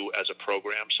can do as a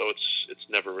program. So it's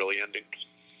never really ending.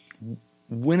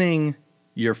 Winning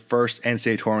your first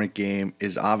NCAA tournament game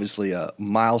is obviously a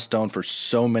milestone for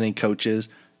so many coaches.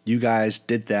 You guys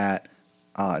did that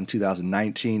in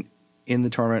 2019 in the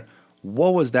tournament.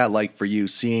 What was that like for you,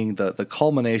 seeing the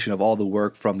culmination of all the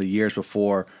work from the years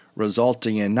before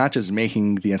resulting in not just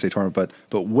making the NCAA tournament,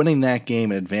 but winning that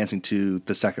game and advancing to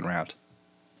the second round?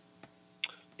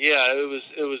 Yeah, it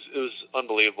was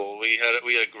unbelievable. We had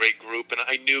a great group, and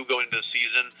I knew going into the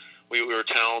season we were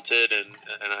talented, and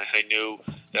I knew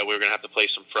that we were going to have to play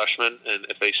some freshmen, and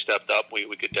if they stepped up,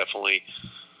 we could definitely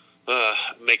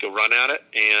make a run at it.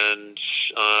 And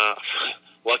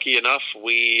lucky enough,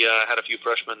 we had a few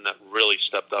freshmen that really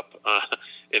stepped up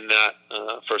in that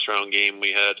first round game.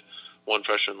 We had one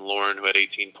freshman, Lauren, who had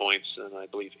 18 points, and I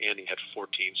believe Andy had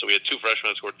 14. So we had two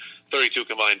freshmen that scored 32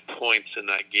 combined points in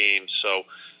that game. So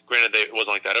granted, it wasn't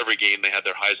like that every game. They had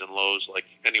their highs and lows like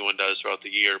anyone does throughout the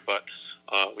year, but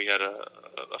we had a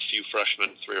few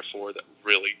freshmen, 3 or 4, that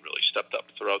really, really stepped up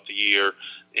throughout the year.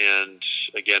 And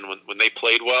again, when they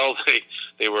played well, they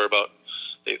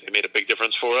made a big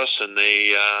difference for us, and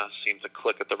they seemed to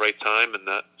click at the right time, and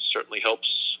that certainly helps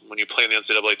when you play in the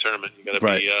NCAA tournament. You got to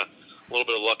be a little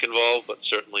bit of luck involved, but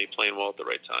certainly playing well at the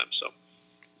right time. So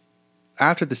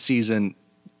after the season,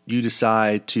 you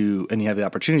decide to, and you have the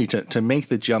opportunity to make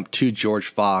the jump to George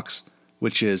Fox,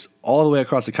 which is all the way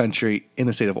across the country in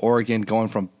the state of Oregon. Going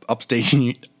from upstate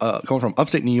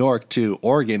New York to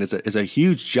Oregon is a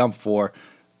huge jump for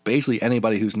basically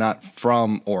anybody who's not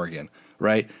from Oregon,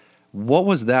 right? What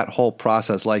was that whole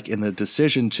process like in the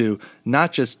decision to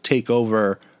not just take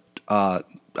over a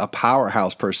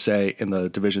powerhouse per se in the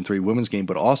Division III women's game,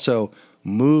 but also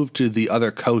move to the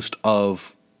other coast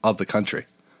of the country?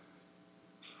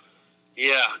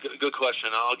 Yeah, good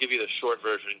question. I'll give you the short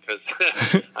version, because I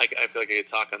feel like I could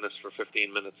talk on this for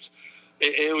 15 minutes.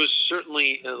 It was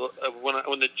certainly,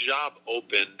 when the job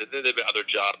opened, there had been other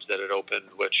jobs that had opened,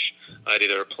 which I'd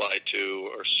either applied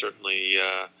to or certainly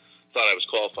thought I was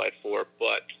qualified for.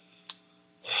 But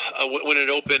when it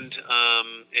opened,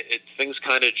 things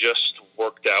kind of just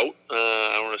worked out.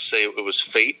 I don't want to say it was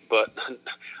fate, but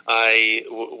I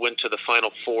went to the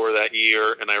Final Four that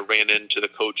year, and I ran into the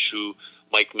coach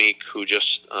Mike Meek, who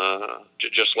just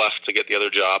left to get the other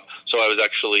job. So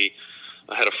I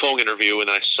had a phone interview, and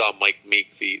I saw Mike Meek,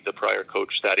 the prior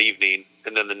coach, that evening.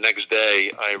 And then the next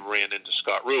day, I ran into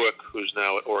Scott Ruick, who's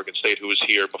now at Oregon State, who was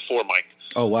here before Mike.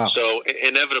 Oh, wow. So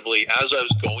inevitably, as I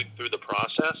was going through the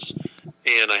process,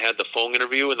 and I had the phone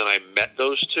interview, and then I met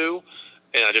those two,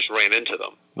 and I just ran into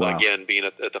them. Wow. Again, being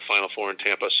at the Final Four in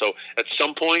Tampa. So at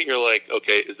some point, you're like,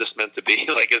 okay, is this meant to be?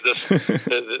 Like, is this?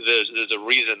 there's a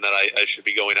reason that I should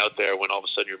be going out there, when all of a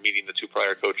sudden you're meeting the two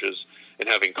prior coaches and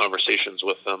having conversations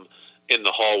with them in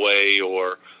the hallway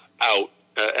or out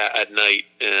at night,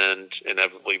 and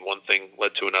inevitably one thing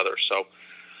led to another. So,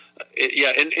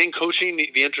 in coaching,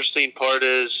 the interesting part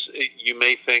is you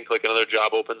may think like another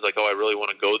job opens, like, oh, I really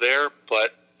want to go there,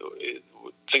 but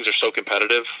things are so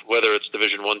competitive, whether it's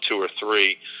Division I, II, or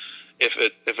III.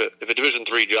 If a Division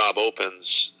III job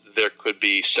opens, there could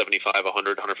be 75,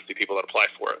 100, 150 people that apply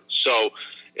for it. So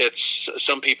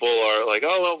some people are like,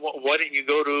 oh, well, why didn't you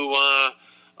go to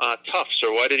Tufts,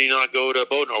 or why did you not go to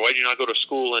Bowdoin, or why did you not go to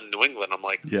school in New England? I'm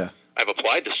like, yeah, I've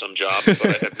applied to some jobs,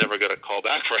 but I've never got a call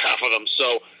back for half of them.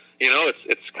 So,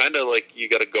 it's kind of like you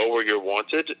got to go where you're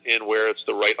wanted and where it's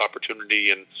the right opportunity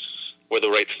and where the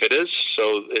right fit is.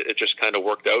 So it just kind of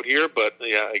worked out here. But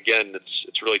yeah, again,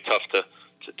 it's really tough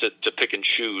to pick and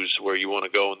choose where you want to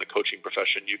go in the coaching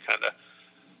profession.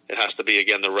 It has to be,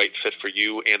 again, the right fit for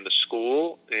you and the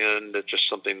school, and it's just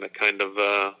something that kind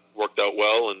of worked out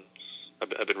well, and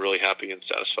I've been really happy and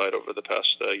satisfied over the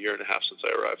past year and a half since I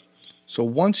arrived. So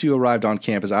once you arrived on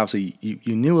campus, obviously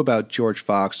you knew about George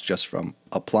Fox just from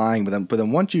applying, but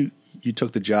then once you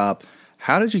took the job,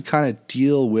 how did you kind of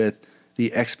deal with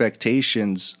the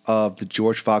expectations of the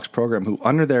George Fox program, who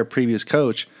under their previous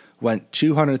coach went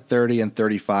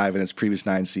 230-35 in its previous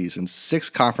 9 seasons, 6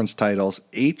 conference titles,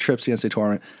 8 trips to the NCAA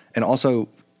tournament, and also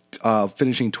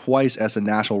finishing twice as a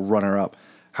national runner-up?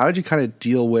 How did you kind of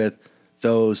deal with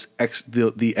those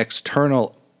the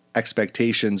external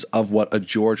expectations of what a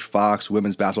George Fox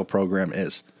women's basketball program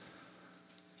is?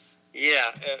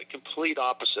 Yeah, complete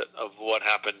opposite of what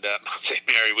happened at Mount St.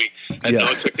 Mary. We had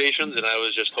no expectations, and I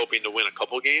was just hoping to win a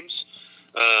couple games.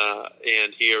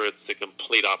 And here it's the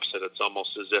complete opposite. It's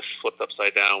almost as if flipped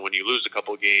upside down. When you lose a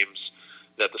couple games,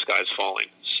 that the sky's falling.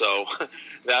 So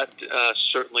that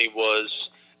certainly was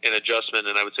an adjustment,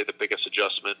 and I would say the biggest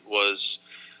adjustment was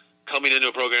coming into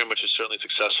a program which is certainly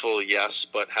successful, yes,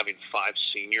 but having 5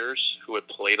 seniors who had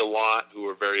played a lot, who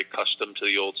were very accustomed to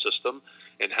the old system,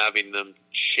 and having them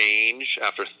change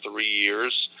after 3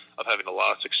 years of having a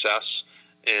lot of success,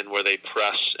 and where they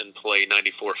press and play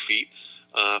 94 feet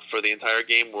for the entire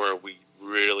game, where we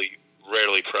really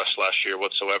rarely pressed last year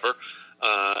whatsoever,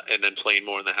 and then playing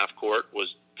more in the half court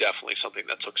was definitely something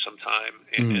that took some time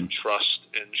and trust,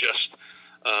 and just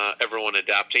everyone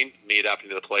adapting, me adapting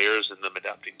to the players and them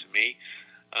adapting to me.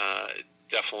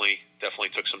 Definitely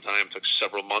took some time, took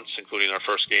several months, including our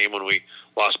first game when we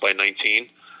lost by 19.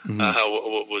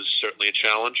 Was certainly a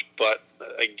challenge, but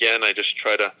again, I just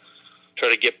try to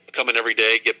come in every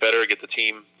day, get better, get the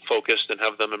team focused, and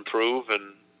have them improve.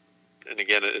 And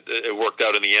again, it worked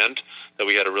out in the end that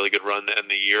we had a really good run to end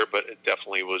the year, but it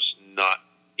definitely was not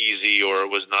easy, or it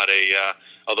was not a.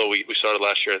 Although we started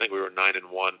last year, I think we were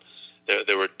 9-1.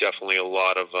 There were definitely a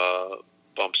lot of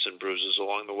bumps and bruises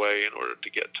along the way in order to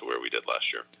get to where we did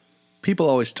last year. People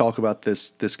always talk about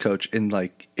this coach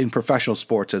in professional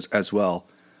sports as well.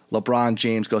 LeBron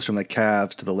James goes from the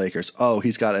Cavs to the Lakers. Oh,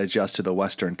 he's got to adjust to the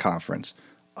Western Conference.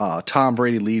 Tom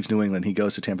Brady leaves New England. He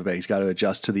goes to Tampa Bay. He's got to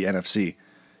adjust to the NFC.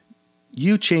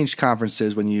 You changed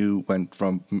conferences when you went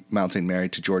from Mount St. Mary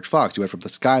to George Fox. You went from the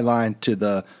Skyline to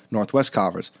the Northwest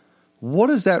Conference. What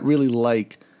is that really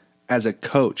like as a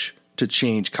coach to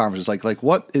change conferences? Like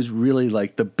what is really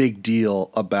like the big deal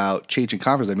about changing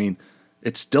conferences? I mean,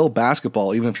 it's still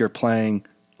basketball, even if you're playing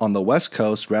on the West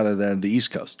Coast rather than the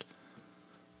East Coast.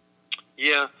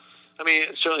 Yeah, I mean,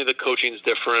 certainly the coaching's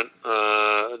different.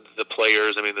 The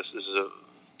players, I mean, this is a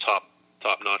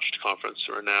top-notch conference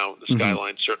right now. The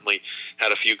Skyline certainly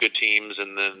had a few good teams,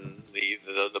 and then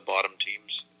the bottom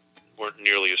teams weren't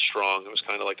nearly as strong. It was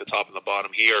kind of like the top and the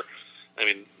bottom here. I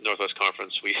mean, Northwest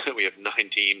Conference, we have 9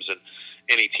 teams, and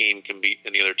any team can beat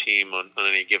any other team on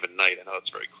any given night. I know it's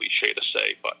very cliche to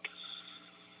say, but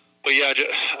yeah,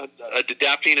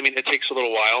 adapting, I mean, it takes a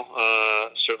little while.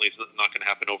 Certainly it's not going to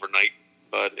happen overnight,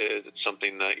 but it's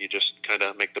something that you just kind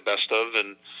of make the best of.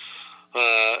 And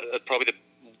probably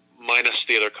minus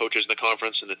the other coaches in the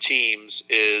conference and the teams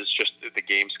is just the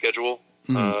game schedule.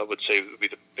 I would say would be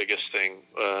the biggest thing.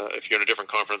 If you're in a different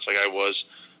conference like I was,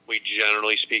 we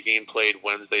generally speaking played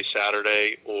Wednesday,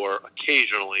 Saturday, or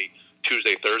occasionally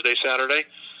Tuesday, Thursday, Saturday.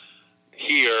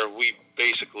 Here, we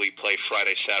basically play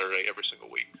Friday, Saturday every single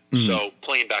week. So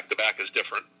playing back-to-back is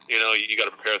different. You know, you got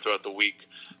to prepare throughout the week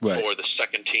for the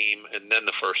second team and then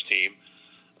the first team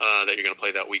that you're going to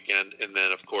play that weekend. And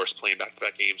then, of course, playing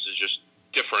back-to-back games is just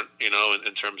different, you know,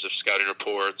 in terms of scouting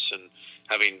reports and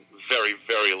having very,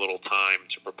 very little time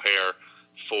to prepare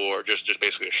for just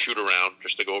basically a shoot-around,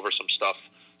 just to go over some stuff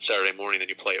Saturday morning, then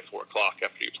you play at 4 o'clock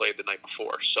after you played the night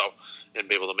before. So, and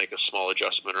be able to make a small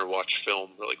adjustment or watch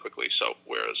film really quickly. So,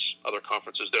 whereas other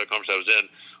conferences, the conference I was in,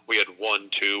 we had 1,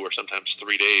 2, or sometimes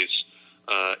 3 days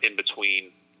in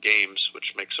between games,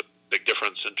 which makes a big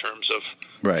difference in terms of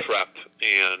prep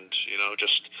and, you know,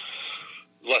 just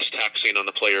less taxing on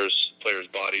the players'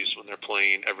 bodies when they're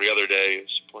playing every other day.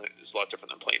 Is a lot different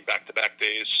than playing back-to-back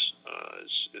days.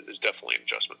 Is definitely an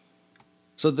adjustment.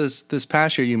 So this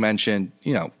past year, you mentioned,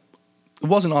 you know, it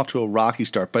wasn't off to a rocky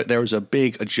start, but there was a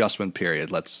big adjustment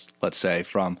period, let's say,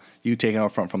 from you taking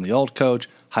over from the old coach,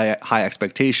 high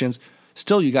expectations.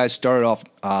 Still, you guys started off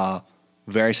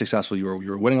very successful. You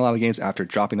were winning a lot of games after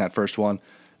dropping that first one.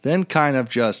 Then kind of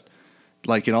just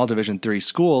like in all Division III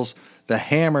schools, the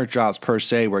hammer drops per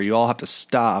se, where you all have to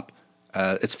stop.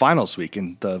 It's finals week,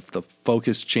 and the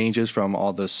focus changes from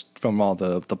all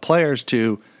the players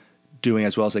to doing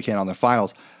as well as they can on their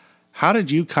finals. How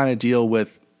did you kind of deal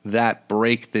with that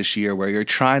break this year, where you're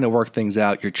trying to work things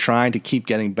out, you're trying to keep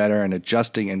getting better and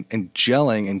adjusting and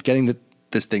gelling and getting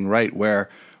this thing right, where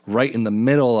right in the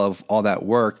middle of all that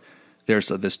work, there's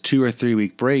this 2 or 3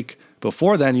 week break.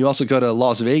 Before then, you also go to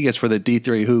Las Vegas for the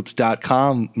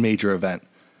D3Hoops.com major event.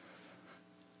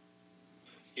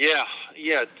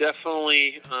 Yeah,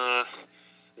 definitely.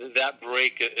 That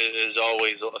break is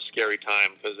always a scary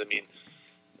time because, I mean,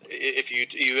 if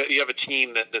you have a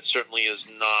team that certainly is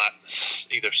not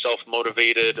either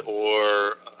self-motivated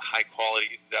or high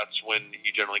quality, that's when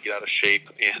you generally get out of shape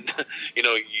and, you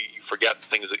forget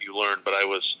things that you learned. But I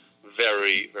was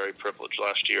very, very privileged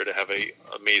last year to have an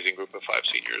amazing group of 5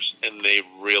 seniors, and they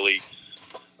really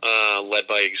led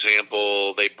by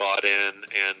example. They bought in,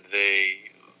 and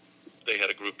they had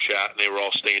a group chat, and they were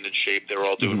all staying in shape. They were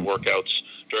all doing workouts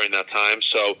during that time.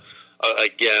 So,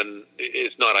 again,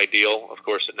 it's not ideal. Of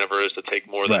course, it never is to take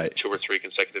more than 2 or 3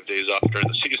 consecutive days off during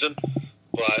the season,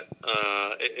 but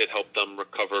it helped them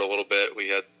recover a little bit. We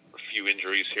had a few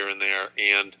injuries here and there,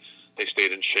 and they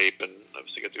stayed in shape and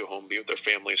obviously got to go home and be with their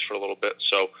families for a little bit.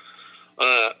 So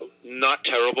not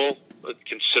terrible,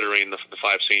 considering the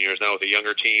 5 seniors. Now with a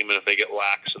younger team, and if they get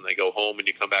lax and they go home and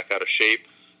you come back out of shape,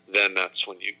 then that's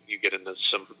when you get into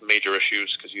some major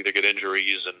issues, because you either get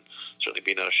injuries, and certainly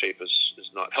being out of shape is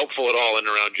not helpful at all in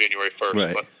around January 1st.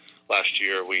 Right. But last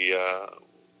year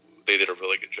they did a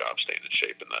really good job staying in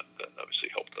shape, and that obviously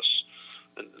helped us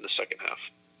in the second half.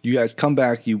 You guys come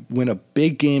back, you win a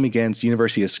big game against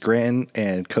University of Scranton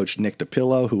and Coach Nick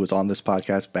DiPillo, who was on this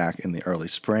podcast back in the early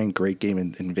spring. Great game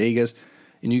in Vegas.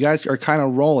 And you guys are kind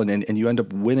of rolling, and you end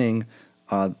up winning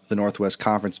the Northwest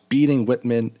Conference, beating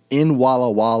Whitman in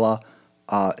Walla Walla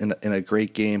in a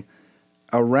great game.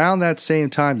 Around that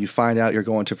same time, you find out you're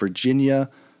going to Virginia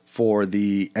for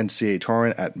the NCAA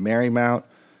tournament at Marymount.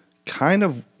 Kind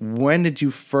of when did you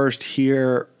first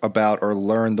hear about or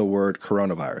learn the word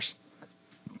coronavirus?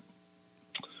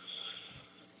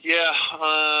 Yeah,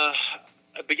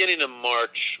 beginning of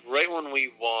March, right when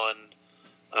we won,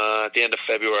 at the end of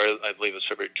February, I believe it was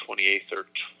February 28th or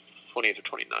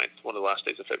 29th, one of the last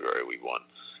days of February we won.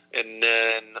 And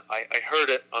then I heard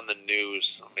it on the news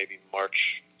maybe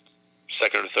March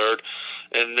 2nd or 3rd.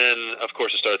 And then, of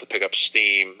course, it started to pick up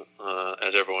steam,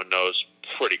 as everyone knows,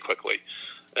 pretty quickly.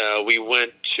 We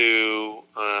went to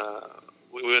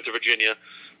Virginia,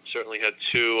 certainly had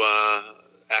 2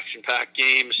 action-packed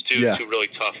games, two really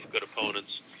tough, good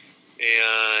opponents.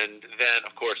 And then,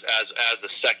 of course, as the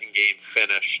second game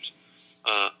finished,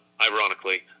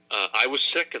 ironically, I was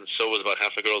sick, and so was about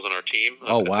half the girls on our team.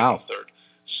 Oh, wow. Third.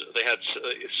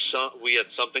 So we had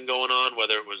something going on,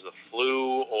 whether it was the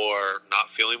flu or not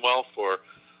feeling well for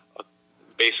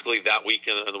basically that week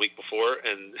and the week before.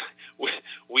 And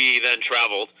we then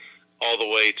traveled all the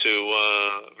way to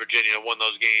Virginia, won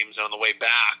those games. On the way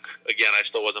back, again, I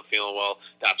still wasn't feeling well.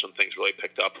 That's when things really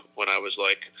picked up, when I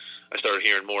started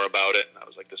hearing more about it, and I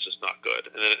was like, this is not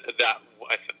good. And then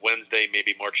I think Wednesday,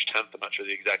 maybe March 10th, I'm not sure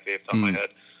the exact day off the top of my head,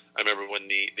 I remember when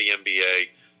the NBA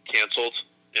canceled,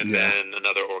 and then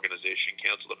another organization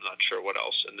canceled. I'm not sure what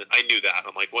else. And then I knew that.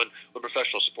 I'm like, when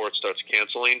professional sports starts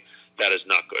canceling, that is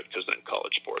not good, because then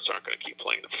college sports aren't going to keep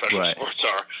playing. The professional sports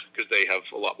are, because they have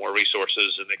a lot more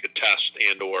resources, and they could test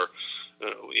and or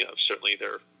certainly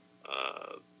they're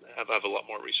have a lot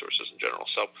more resources in general.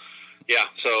 So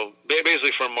so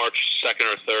basically from March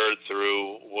 2nd or 3rd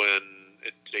through when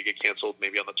they get canceled,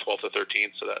 maybe on the 12th or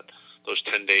 13th, so that those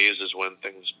 10 days is when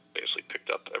things basically picked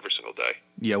up every single day.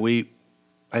 Yeah,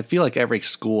 I feel like every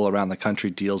school around the country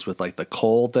deals with like the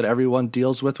cold that everyone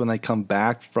deals with when they come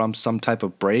back from some type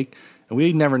of break. And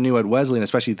we never knew at Wesleyan,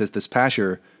 especially this past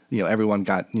year, everyone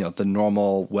got, the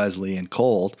normal Wesleyan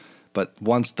cold. But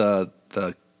once the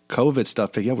COVID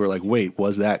stuff picked up, we were like, wait,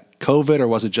 was that COVID, or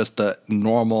was it just the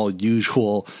normal,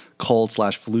 usual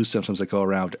cold/flu symptoms that go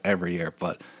around every year?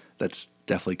 But that's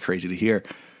definitely crazy to hear.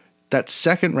 That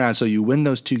second round, so you win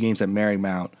those 2 games at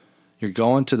Marymount. You're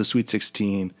going to the Sweet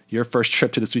 16, your first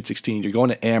trip to the Sweet 16. You're going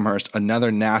to Amherst,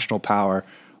 another national power.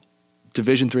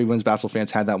 Division III women's basketball fans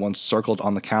had that one circled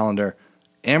on the calendar.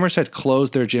 Amherst had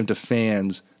closed their gym to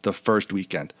fans the first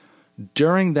weekend.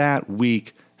 During that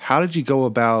week, how did you go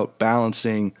about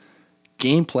balancing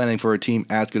game planning for a team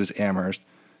as good as Amherst,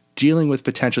 dealing with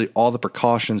potentially all the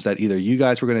precautions that either you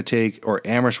guys were going to take or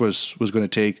Amherst was going to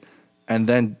take, and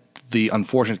then the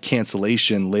unfortunate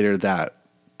cancellation later that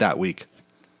week?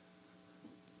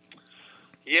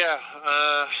 Yeah,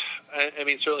 I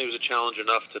mean, certainly it was a challenge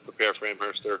enough to prepare for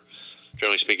Amherst. They're,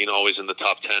 generally speaking, always in the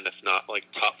top 10, if not like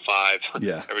top 5.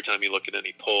 Yeah. Every time you look at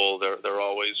any poll, they're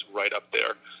always right up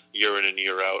there, year in and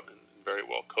year out, and very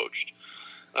well coached.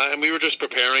 And we were just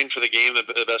preparing for the game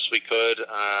the best we could.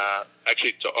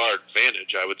 Actually, to our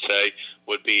advantage, I would say,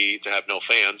 would be to have no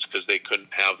fans because they couldn't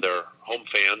have their home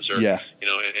fans or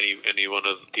any one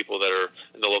of the people that are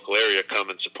in the local area come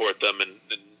and support them. And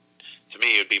to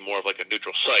me, it would be more of like a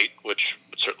neutral site, which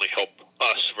would certainly help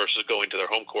us versus going to their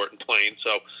home court and playing.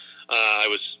 So I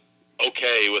was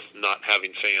okay with not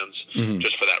having fans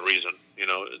just for that reason,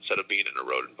 instead of being in a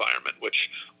road environment, which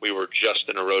we were just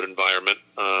in a road environment.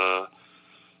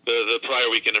 The prior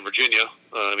weekend in Virginia,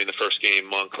 the first game,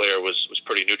 Montclair was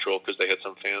pretty neutral because they had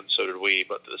some fans, so did we,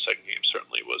 but the second game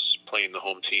certainly was playing the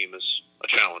home team is a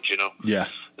challenge, Yeah.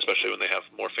 Especially when they have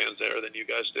more fans there than you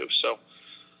guys do. So,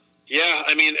 yeah,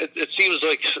 it feels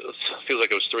like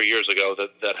it was 3 years ago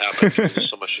that happened because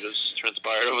so much has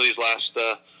transpired over these last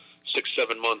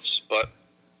 6-7 months, but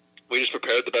we just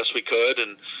prepared the best we could,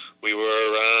 and we were,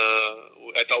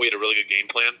 I thought we had a really good game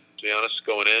plan, to be honest,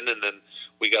 going in, and then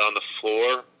we got on the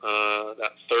floor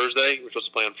that Thursday. We were supposed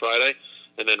to play on Friday.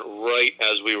 And then right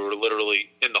as we were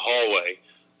literally in the hallway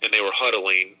and they were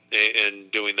huddling and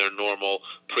doing their normal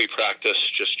pre-practice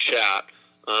just chat,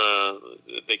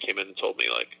 they came in and told me,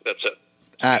 like, that's it.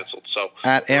 It's canceled. So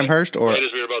at Amherst? Or right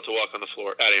as we were about to walk on the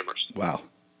floor at Amherst. Wow.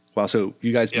 So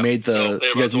you guys made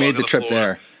the trip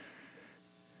there.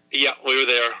 Yeah, we were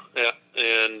there. Yeah,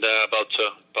 and about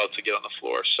to get on the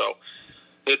floor. So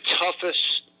the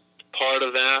toughest part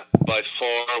of that, by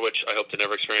far, which I hope to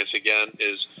never experience again,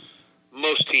 is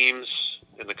most teams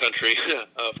in the country,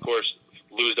 of course,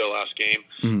 lose their last game.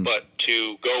 But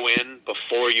to go in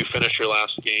before you finish your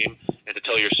last game and to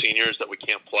tell your seniors that we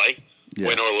can't play,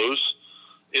 win or lose,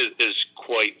 is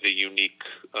quite the unique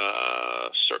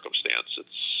circumstance.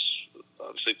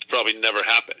 It's probably never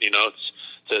happened.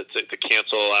 It's to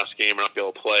cancel the last game or not be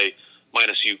able to play,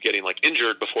 minus you getting like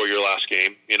injured before your last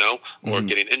game, or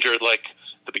getting injured like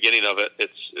the beginning of it.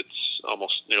 It's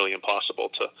almost nearly impossible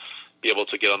to be able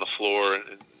to get on the floor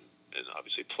and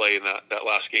obviously play in that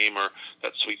last game or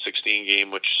that Sweet 16 game,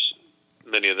 which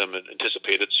many of them had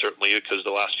anticipated, certainly, because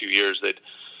the last few years they'd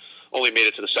only made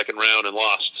it to the second round and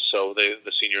lost. So the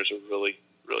seniors are really,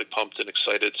 really pumped and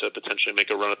excited to potentially make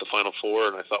a run at the Final Four,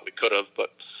 and I thought we could have, but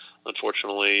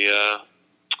unfortunately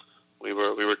we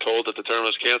were told that the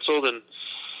tournament was canceled and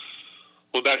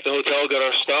went back to the hotel, got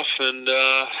our stuff, and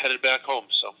headed back home.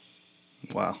 So,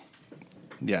 wow,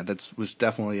 yeah, that was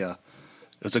definitely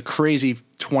it was a crazy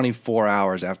 24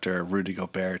 hours after Rudy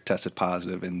Gobert tested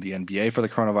positive in the NBA for the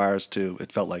coronavirus.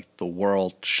 It felt like the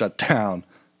world shut down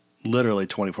literally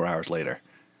 24 hours later.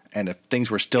 And if things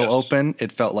were still open,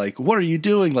 it felt like, what are you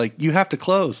doing? Like, you have to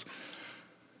close.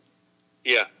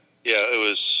 Yeah, it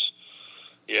was,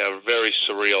 very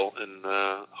surreal. And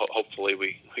hopefully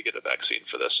we get a vaccine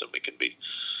for this and we can be,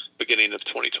 beginning of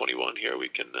 2021 here, we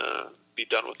can be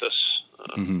done with this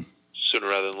sooner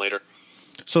rather than later.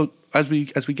 So as we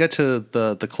get to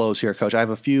the close here, Coach, I have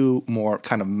a few more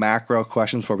kind of macro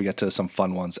questions before we get to some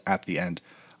fun ones at the end.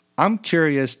 I'm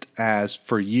curious, as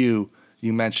for you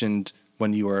mentioned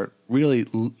when you were really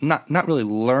not really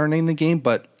learning the game,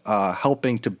 but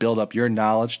helping to build up your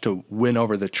knowledge to win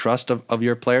over the trust of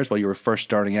your players while you were first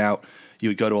starting out. You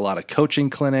would go to a lot of coaching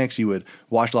clinics. You would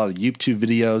watch a lot of YouTube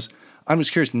videos. I'm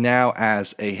just curious now,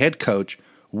 as a head coach,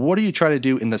 what do you try to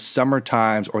do in the summer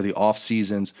times or the off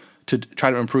seasons to try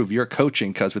to improve your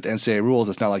coaching? Because with NCAA rules,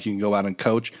 it's not like you can go out and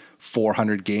coach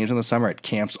 400 games in the summer at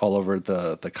camps all over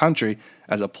the country.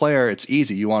 As a player, it's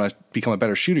easy. You want to become a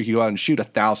better shooter, you go out and shoot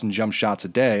 1,000 jump shots a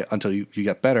day until you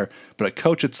get better. But a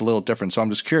coach, it's a little different. So I'm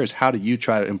just curious, how do you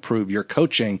try to improve your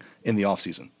coaching in the off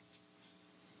season?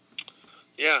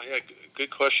 Yeah, good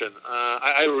question.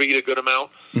 I read a good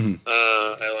amount.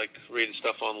 I like reading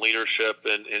stuff on leadership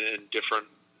and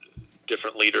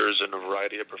different leaders in a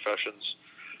variety of professions.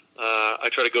 I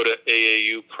try to go to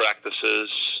AAU practices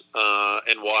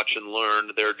and watch and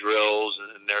learn their drills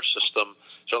and their system.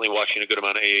 Certainly watching a good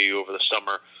amount of AAU over the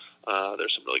summer.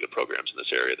 There's some really good programs in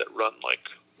this area that run like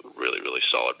really, really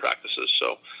solid practices.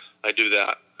 So I do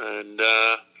that. And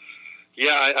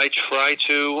I try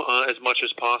to, as much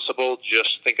as possible,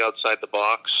 just think outside the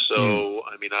box. So,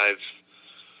 I mean,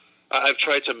 I've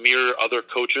tried to mirror other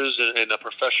coaches, and a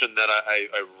profession that I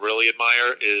really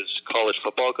admire is college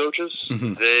football coaches.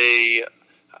 They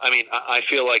I mean, I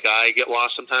feel like I get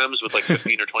lost sometimes with like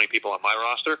 15 or 20 people on my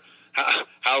roster.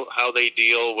 How they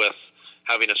deal with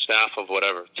having a staff of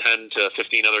whatever 10 to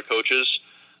 15 other coaches,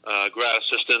 grad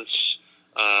assistants,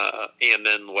 and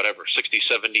then whatever 60,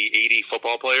 70, 80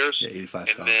 football players, 85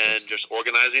 and then just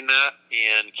organizing that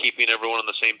and keeping everyone on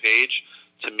the same page.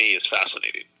 To me, is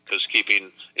fascinating because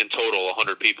keeping in total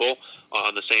 100 people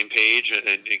on the same page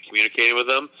and communicating with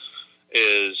them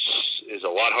is a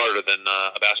lot harder than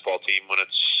a basketball team when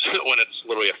it's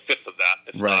literally a fifth of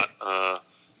that, if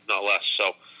not less.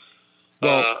 So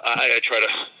I try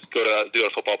to do a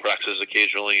football practices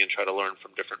occasionally and try to learn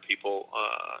from different people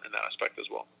in that aspect as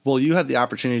well. Well, you had the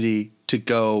opportunity to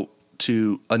go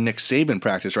to a Nick Saban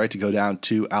practice, right? To go down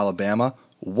to Alabama.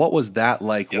 What was that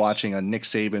like watching a Nick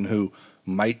Saban who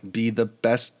might be the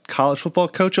best college football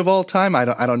coach of all time? I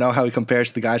don't know how he compares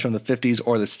to the guys from the 50s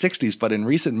or the 60s, but in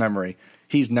recent memory,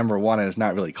 he's number one and it's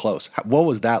not really close. What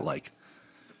was that like?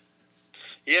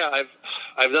 Yeah,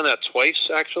 I've done that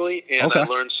twice actually, and I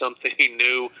learned something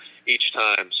new each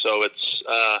time. So it's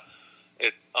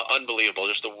unbelievable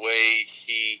just the way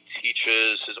he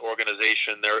teaches his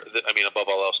organization. Above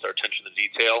all else, their attention to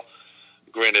detail.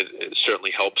 Granted, it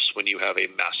certainly helps when you have a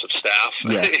massive staff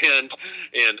and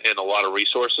a lot of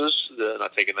resources.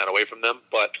 Not taking that away from them,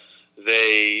 but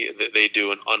they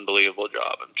do an unbelievable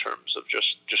job in terms of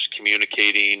just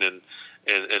communicating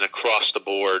and across the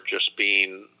board, just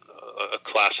being a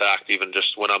class act. Even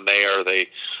just when I'm there, they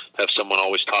have someone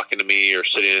always talking to me or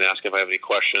sitting and asking if I have any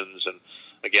questions. And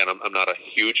again, I'm not a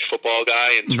huge football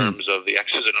guy in terms of the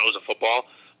X's and O's of football,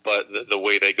 but the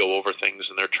way they go over things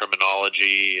and their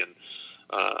terminology and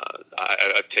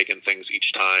I've taken things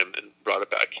each time and brought it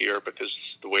back here because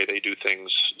the way they do things,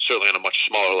 certainly on a much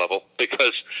smaller level,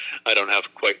 because I don't have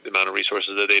quite the amount of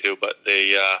resources that they do. But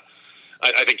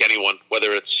I think anyone,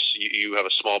 whether it's you have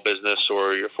a small business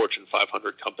or you're a Fortune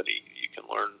 500 company, you can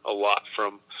learn a lot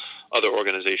from other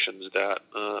organizations that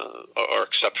are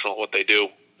exceptional at what they do.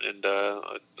 And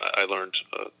I learned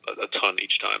a ton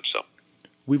each time. So.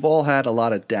 We've all had a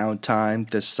lot of downtime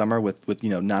this summer with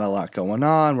not a lot going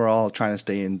on. We're all trying to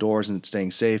stay indoors and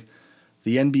staying safe.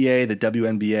 The NBA, the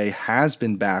WNBA has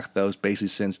been back, though, basically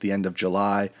since the end of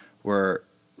July. We're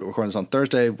recording this on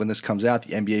Thursday. When this comes out,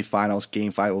 the NBA Finals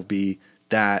Game 5 will be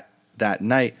that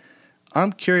night.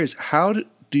 I'm curious, how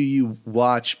do you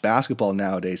watch basketball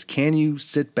nowadays? Can you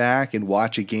sit back and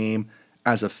watch a game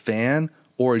as a fan?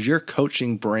 Or is your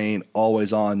coaching brain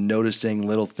always on noticing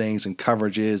little things and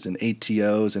coverages and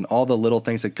ATOs and all the little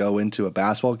things that go into a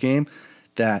basketball game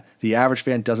that the average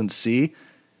fan doesn't see?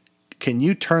 Can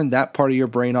you turn that part of your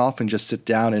brain off and just sit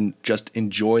down and just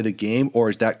enjoy the game? Or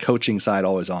is that coaching side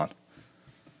always on?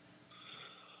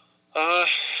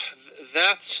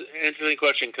 That's an interesting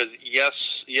question because yes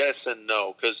and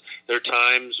no. Because there are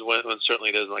times when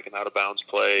certainly there's like an out of bounds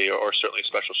play or certainly a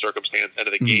special circumstance end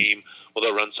of the game. Well,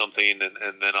 they'll run something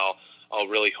and then I'll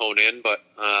really hone in, but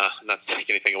not to take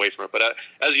anything away from it. But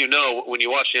as you know, when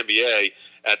you watch the NBA,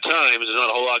 at times there's not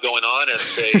a whole lot going on, and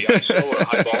say ISO or a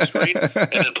high ball screen,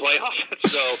 and then playoff.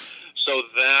 So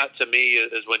that to me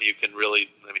is when you can really,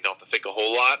 don't have to think a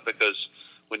whole lot because.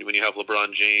 When you have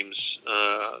LeBron James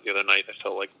the other night, I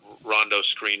felt like Rondo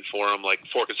screened for him like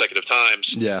 4 consecutive times.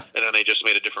 Yeah. And then they just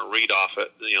made a different read off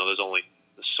it. There's only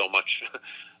so much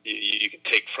you can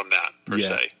take from that per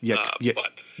se.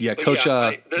 Coach.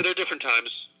 There are different times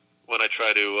when I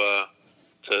try to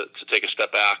take a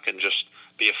step back and just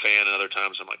be a fan, and other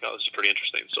times I'm like, oh, this is pretty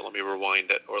interesting, so let me rewind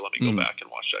it or let me go back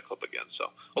and watch that clip again. So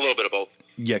a little bit of both.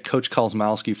 Yeah, Coach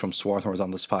Kosmowski from Swarthmore was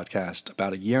on this podcast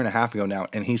about a year and a half ago now,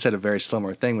 and he said a very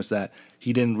similar thing, was that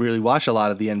he didn't really watch a lot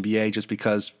of the NBA just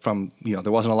because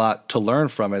there wasn't a lot to learn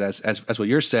from it, as what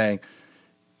you're saying.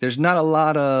 There's not a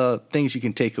lot of things you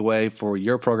can take away for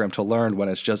your program to learn when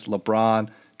it's just LeBron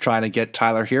trying to get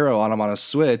Tyler Hero on him on a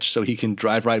switch so he can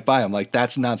drive right by him. Like,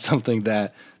 that's not something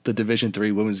that the Division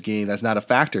III women's game, that's not a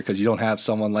factor because you don't have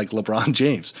someone like LeBron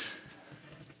James.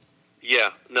 Yeah,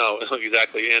 no,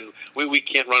 exactly. And we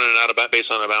can't run in and out of base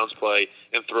on a bounce play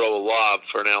and throw a lob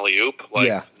for an alley-oop.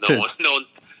 No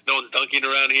one's dunking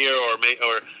around here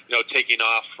or taking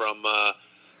off from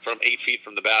 8 feet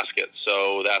from the basket.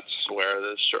 So that's where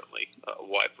there's certainly a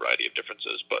wide variety of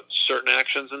differences. But certain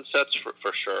actions and sets for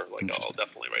sure. I'll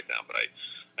definitely write down, but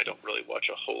I don't really watch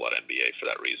a whole lot of NBA for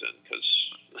that reason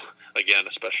because, again,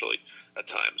 especially at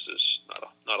times, there's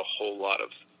not a whole lot of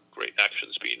great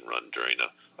actions being run during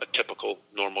a typical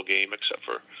normal game, except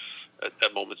for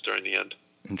at moments during the end.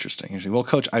 Interesting. Well,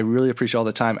 Coach, I really appreciate all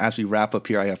the time. As we wrap up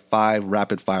here, I have 5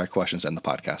 rapid-fire questions to end the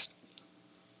podcast.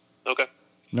 Okay.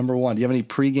 Number 1, do you have any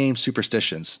pregame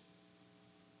superstitions?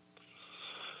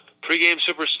 Pre-game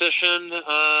superstition? No,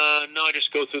 I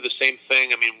just go through the same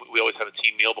thing. I mean, we always have a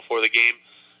team meal before the game,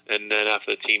 and then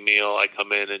after the team meal, I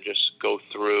come in and just go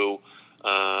through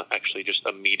actually just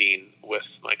a meeting with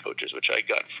my coaches, which I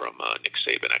got from Nick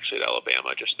Saban, actually, at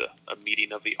Alabama, just a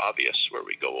meeting of the obvious where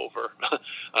we go over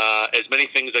as many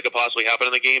things that could possibly happen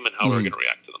in the game and how we're going to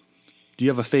react to them. Do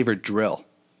you have a favorite drill?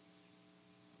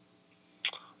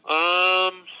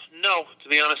 No, to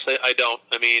be honest, I don't.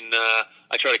 I mean,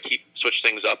 I try to switch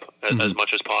things up as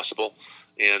much as possible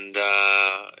and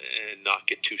not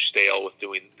get too stale with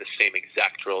doing the same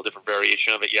exact drill, different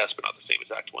variation of it, yes, but not the same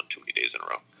exact one too many days in a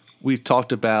row. We've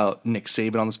talked about Nick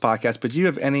Saban on this podcast, but do you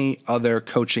have any other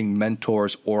coaching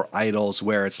mentors or idols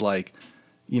where it's like,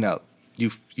 you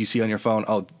see on your phone,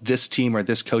 oh, this team or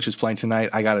this coach is playing tonight,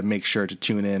 I got to make sure to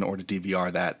tune in or to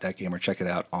DVR that game or check it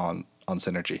out on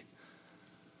Synergy?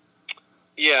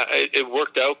 Yeah, it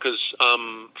worked out because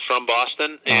I'm from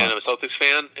Boston, and I'm a Celtics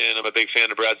fan, and I'm a big fan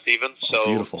of Brad Stevens. So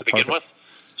beautiful. To begin Perfect.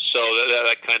 with, so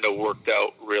that kind of worked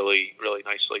out really, really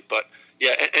nicely. But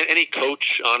yeah, any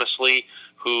coach, honestly,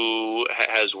 who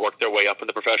has worked their way up in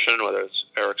the profession, whether it's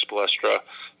Eric Spoelstra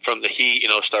from he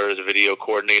started as a video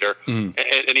coordinator,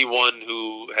 anyone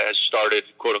who has started,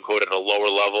 quote unquote, at a lower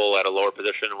level, at a lower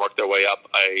position, and worked their way up,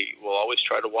 I will always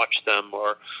try to watch them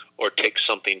or take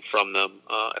something from them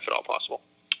if at all possible.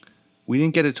 We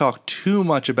didn't get to talk too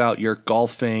much about your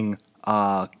golfing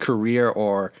career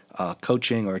or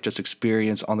coaching or just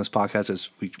experience on this podcast, as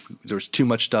there's too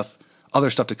much other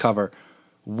stuff to cover.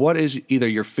 What is either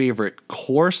your favorite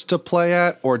course to play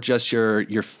at, or just your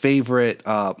favorite,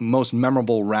 most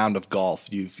memorable round of golf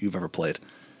you've ever played?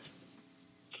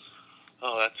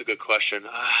 Oh, that's a good question.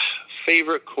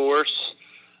 Favorite course?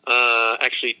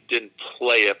 Actually didn't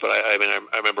play it, but I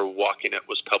remember walking it.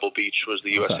 Was Pebble Beach was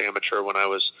the U.S. Amateur when I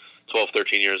was 12,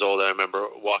 13 years old. I remember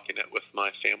walking it with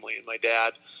my family and my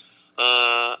dad.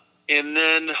 And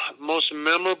then most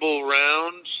memorable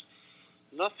rounds,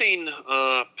 nothing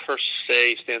per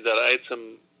se stands out. I had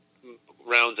some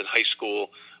rounds in high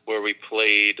school where we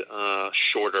played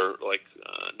shorter, like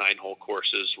 9-hole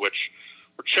courses, which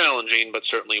were challenging, but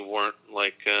certainly weren't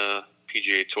like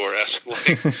PGA Tour-esque,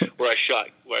 where I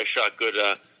shot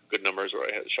good numbers, where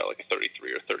I had shot like a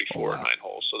 33 or 34 9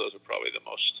 holes. So those are probably the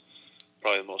most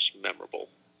memorable,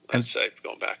 I'd say,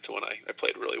 going back to when I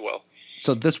played really well.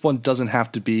 So this one doesn't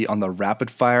have to be on the rapid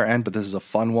fire end, but this is a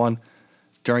fun one.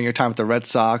 During your time with the Red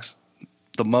Sox,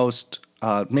 the most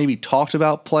maybe talked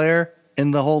about player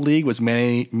in the whole league was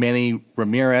Manny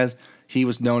Ramirez. He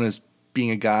was known as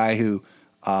being a guy who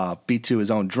beat to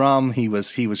his own drum. He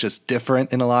was just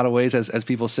different in a lot of ways, as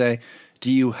people say.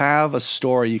 Do you have a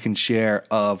story you can share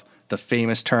of the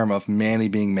famous term of Manny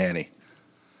being Manny?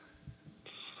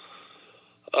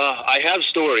 I have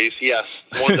stories, yes.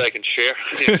 Ones I can share.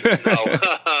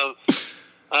 No.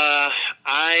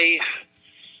 I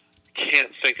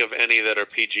can't think of any that are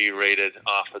PG rated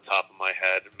off the top of my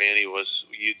head. Manny was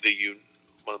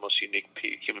one of the most unique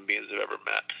human beings I've ever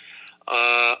met.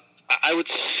 I would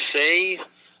say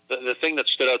the thing that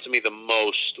stood out to me the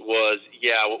most was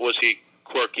he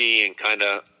quirky and kind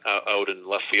of out in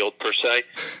left field per se?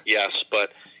 Yes,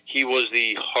 but he was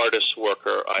the hardest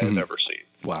worker I have ever seen.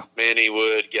 Wow. Manny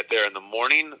would get there in the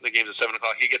morning. The game's at 7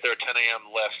 o'clock. He'd get there at 10 a.m.,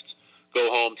 lift, go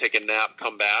home, take a nap,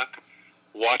 come back,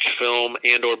 watch film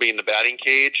and or be in the batting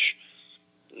cage.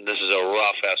 And this is a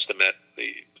rough estimate.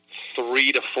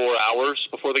 3 to 4 hours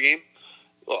before the game.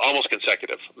 Well, almost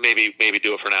consecutive. Maybe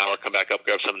do it for an hour, come back up,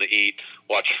 grab something to eat,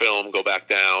 watch film, go back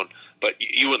down. But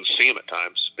you wouldn't see him at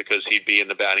times because he'd be in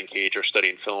the batting cage or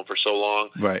studying film for so long.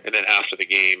 Right. And then after the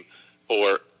game,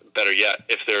 or better yet,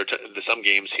 if there are some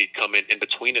games, he'd come in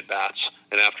between at-bats,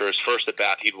 and after his first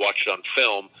at-bat, he'd watch it on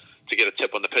film to get a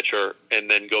tip on the pitcher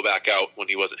and then go back out when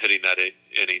he wasn't hitting that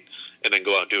inning and then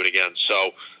go out and do it again.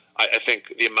 So I think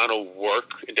the amount of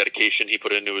work and dedication he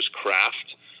put into his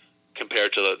craft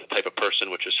compared to the type of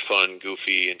person, which is fun,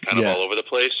 goofy, and kind of all over the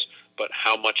place, but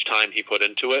how much time he put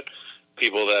into it,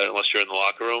 people that, unless you're in the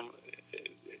locker room,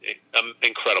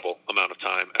 incredible amount of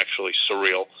time, actually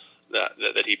surreal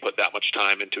that he put that much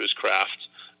time into his craft.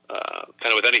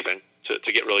 Kind of with anything,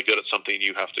 to get really good at something,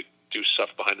 you have to do stuff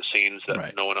behind the scenes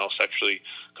that no one else actually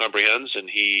comprehends, and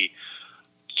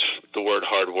the word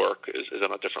hard work is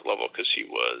on a different level because he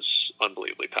was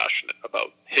unbelievably passionate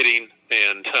about hitting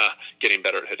and getting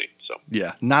better at hitting. So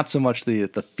yeah, not so much the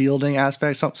fielding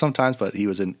aspect sometimes, but he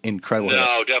was an incredible hitter.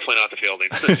 No, definitely not the fielding.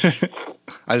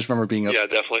 I just remember being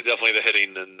definitely the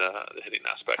hitting and the hitting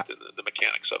aspect and the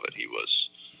mechanics of it. He was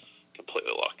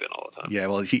completely locked in all the time. Yeah,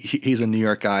 well, he's a New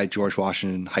York guy, George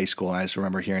Washington High School, and I just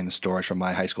remember hearing the stories from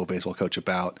my high school baseball coach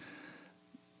about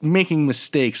making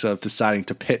mistakes of deciding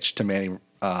to pitch to Manny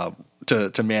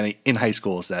to Manny in high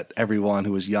school is that everyone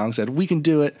who was young said, we can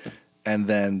do it. And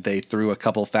then they threw a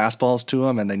couple fastballs to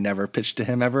him and they never pitched to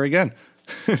him ever again.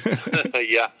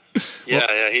 Yeah.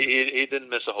 He didn't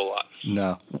miss a whole lot.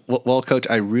 No. Well, Coach,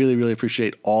 I really, really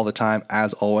appreciate all the time.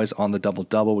 As always, on the Double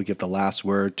Double, we give the last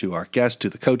word to our guests, to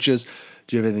the coaches.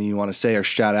 Do you have anything you want to say or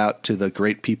shout out to the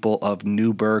great people of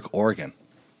Newburgh, Oregon?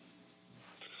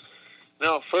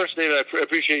 No, first, David, I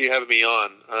appreciate you having me on.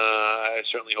 I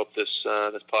certainly hope this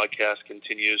podcast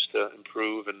continues to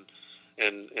improve and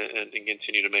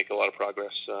continue to make a lot of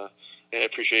progress. I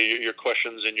appreciate your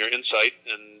questions and your insight,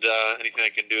 and anything I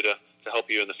can do to help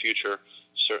you in the future,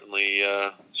 certainly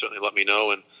let me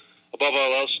know. And above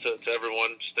all else, to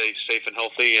everyone, stay safe and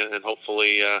healthy, and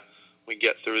hopefully we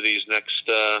get through these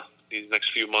next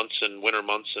few months and winter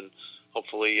months, and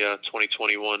hopefully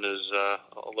 2021 is a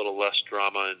little less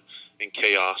drama and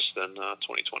chaos than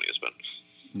 2020 has been.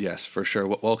 Yes, for sure.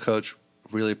 Well, Coach,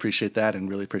 really appreciate that, and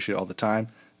really appreciate all the time.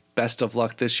 Best of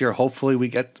luck this year. Hopefully we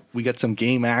get some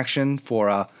game action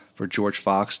for George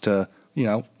Fox to,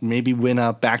 maybe win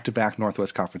a back-to-back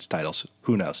Northwest Conference titles.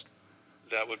 Who knows?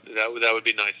 That would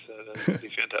be nice. That would be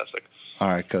fantastic. All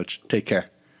right, Coach. Take care.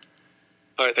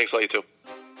 All right. Thanks a lot, you too.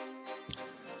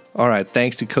 All right.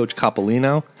 Thanks to Coach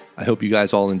Coppolino. I hope you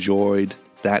guys all enjoyed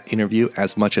that interview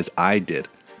as much as I did.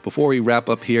 Before we wrap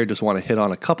up here, just want to hit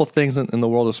on a couple things in the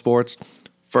world of sports.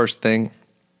 First thing,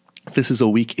 this is a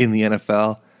week in the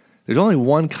NFL. There's only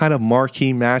one kind of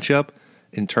marquee matchup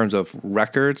in terms of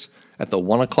records at the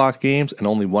 1 o'clock games and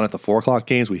only one at the 4 o'clock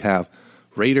games. We have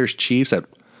Raiders-Chiefs at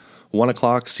 1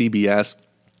 o'clock, CBS.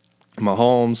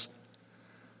 Mahomes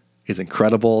is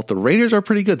incredible. The Raiders are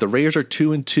pretty good. The Raiders are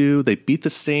 2-2. They beat the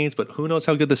Saints, but who knows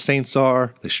how good the Saints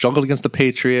are. They struggled against the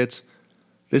Patriots.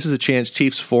 This is a chance.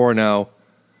 Chiefs 4-0.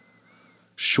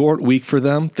 Short week for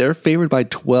them. They're favored by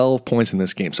 12 points in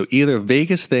this game. So either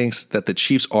Vegas thinks that the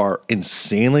Chiefs are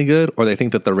insanely good, or they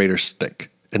think that the Raiders stink.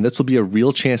 And this will be a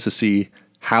real chance to see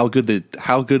how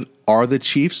good are the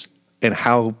Chiefs and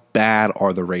how bad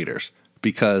are the Raiders.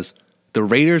 Because the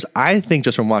Raiders, I think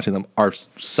just from watching them, are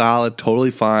solid, totally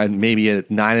fine, maybe at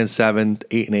 9-7,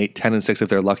 8-8, 10-6 if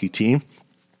they're a lucky team.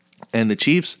 And the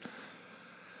Chiefs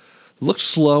looked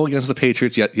slow against the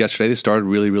Patriots yesterday. They started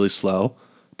really, really slow.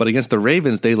 But against the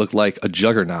Ravens, they look like a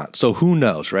juggernaut. So who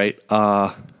knows, right?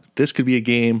 This could be a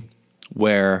game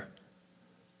where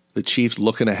the Chiefs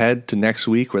looking ahead to next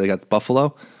week where they got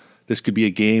Buffalo. This could be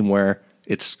a game where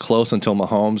it's close until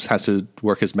Mahomes has to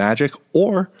work his magic.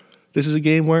 Or this is a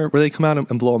game where they come out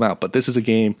and blow them out. But this is a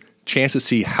game, chance to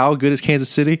see how good is Kansas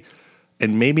City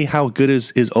and maybe how good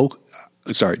is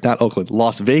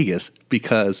Las Vegas,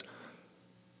 because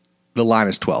the line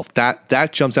is 12.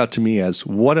 That jumps out to me as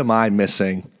what am I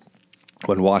missing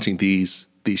when watching these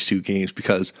two games,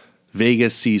 because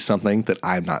Vegas sees something that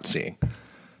I'm not seeing.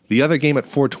 The other game at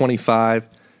 425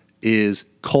 is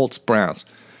Colts-Browns.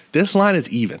 This line is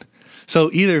even.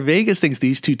 So either Vegas thinks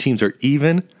these two teams are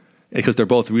even because they're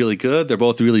both really good, they're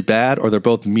both really bad, or they're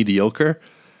both mediocre.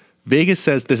 Vegas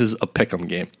says this is a pick'em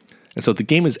game. And so the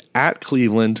game is at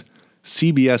Cleveland,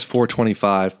 CBS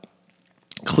 425.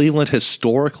 Cleveland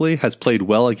historically has played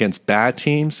well against bad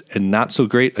teams and not so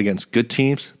great against good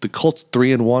teams. The Colts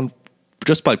 3-1,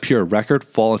 just by pure record,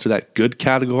 fall into that good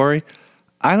category.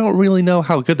 I don't really know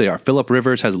how good they are. Phillip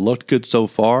Rivers has looked good so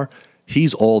far.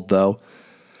 He's old, though.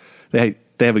 They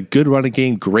have a good running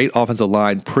game, great offensive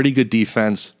line, pretty good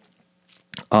defense.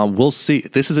 We'll see.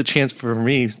 This is a chance for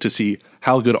me to see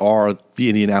how good are the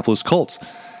Indianapolis Colts.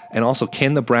 And also,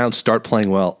 can the Browns start playing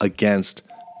well against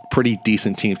pretty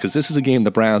decent teams? Because this is a game,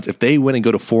 the Browns, if they win and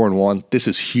go to 4-1, this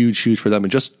is huge for them.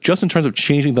 And just in terms of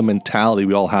changing the mentality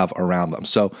we all have around them.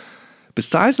 So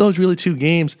besides those really two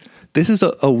games, this is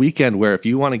a weekend where if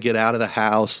you want to get out of the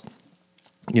house,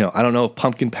 I don't know if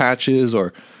pumpkin patches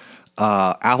or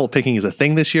apple picking is a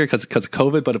thing this year because of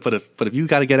COVID, but if you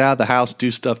got to get out of the house,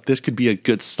 do stuff, this could be a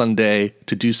good Sunday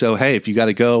to do so. Hey, if you got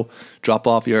to go drop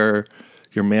off your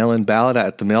mail-in ballot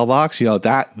at the mailbox,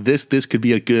 this could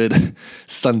be a good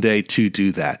Sunday to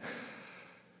do that.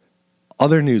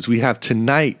 Other news, we have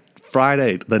tonight,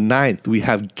 Friday the 9th, we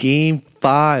have Game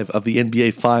 5 of the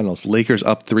NBA Finals. Lakers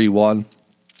up 3-1.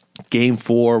 Game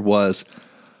 4 was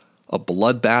a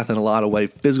bloodbath in a lot of ways.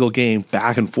 Physical game,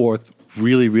 back and forth.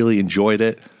 Really, really enjoyed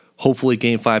it. Hopefully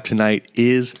Game 5 tonight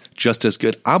is just as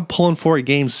good. I'm pulling for a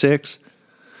Game 6.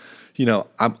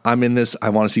 I'm in this. I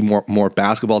want to see more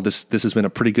basketball. This has been a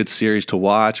pretty good series to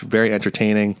watch. Very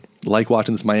entertaining. Like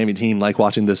watching this Miami team. Like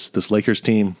watching this Lakers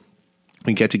team.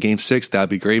 We get to Game 6, that'd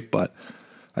be great. But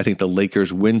I think the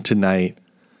Lakers win tonight.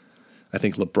 I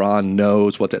think LeBron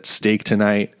knows what's at stake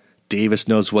tonight. Davis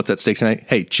knows what's at stake tonight.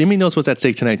 Hey, Jimmy knows what's at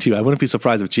stake tonight too. I wouldn't be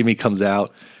surprised if Jimmy comes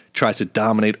out, tries to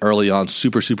dominate early on,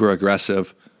 super, super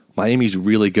aggressive. Miami's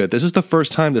really good. This is the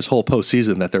first time this whole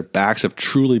postseason that their backs have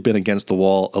truly been against the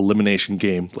wall, elimination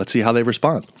game. Let's see how they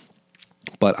respond.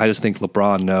 But I just think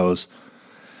LeBron knows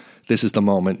this is the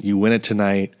moment. You win it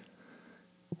tonight.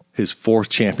 His 4th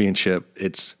championship.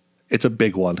 It's a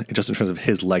big one, just in terms of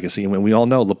his legacy. I mean, we all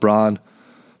know LeBron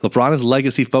is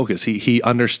legacy focused. He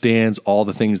understands all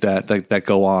the things that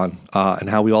go on and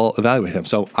how we all evaluate him.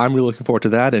 So I'm really looking forward to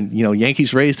that. And,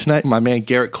 Yankees Rays tonight. My man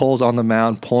Garrett Cole's on the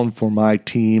mound pulling for my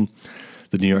team,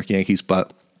 the New York Yankees.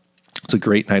 But it's a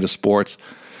great night of sports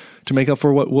to make up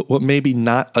for what may be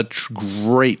not a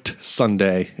great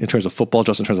Sunday in terms of football,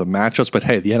 just in terms of matchups. But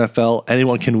hey, the NFL,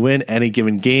 anyone can win any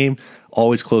given game.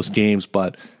 Always close games,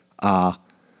 but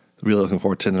really looking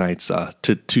forward to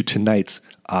tonight's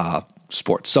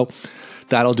sports. So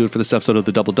that'll do it for this episode of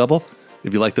the Double Double.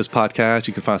 If you like this podcast,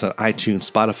 you can find us on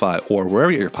iTunes, Spotify, or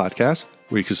wherever you get your podcasts,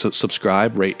 where you can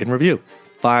subscribe, rate, and review.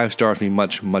 5 stars would be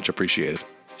much, much appreciated.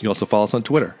 You can also follow us on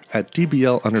Twitter at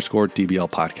DBL_DBL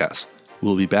podcast.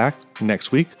 We'll be back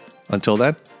next week. Until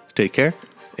then, take care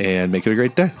and make it a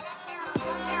great day.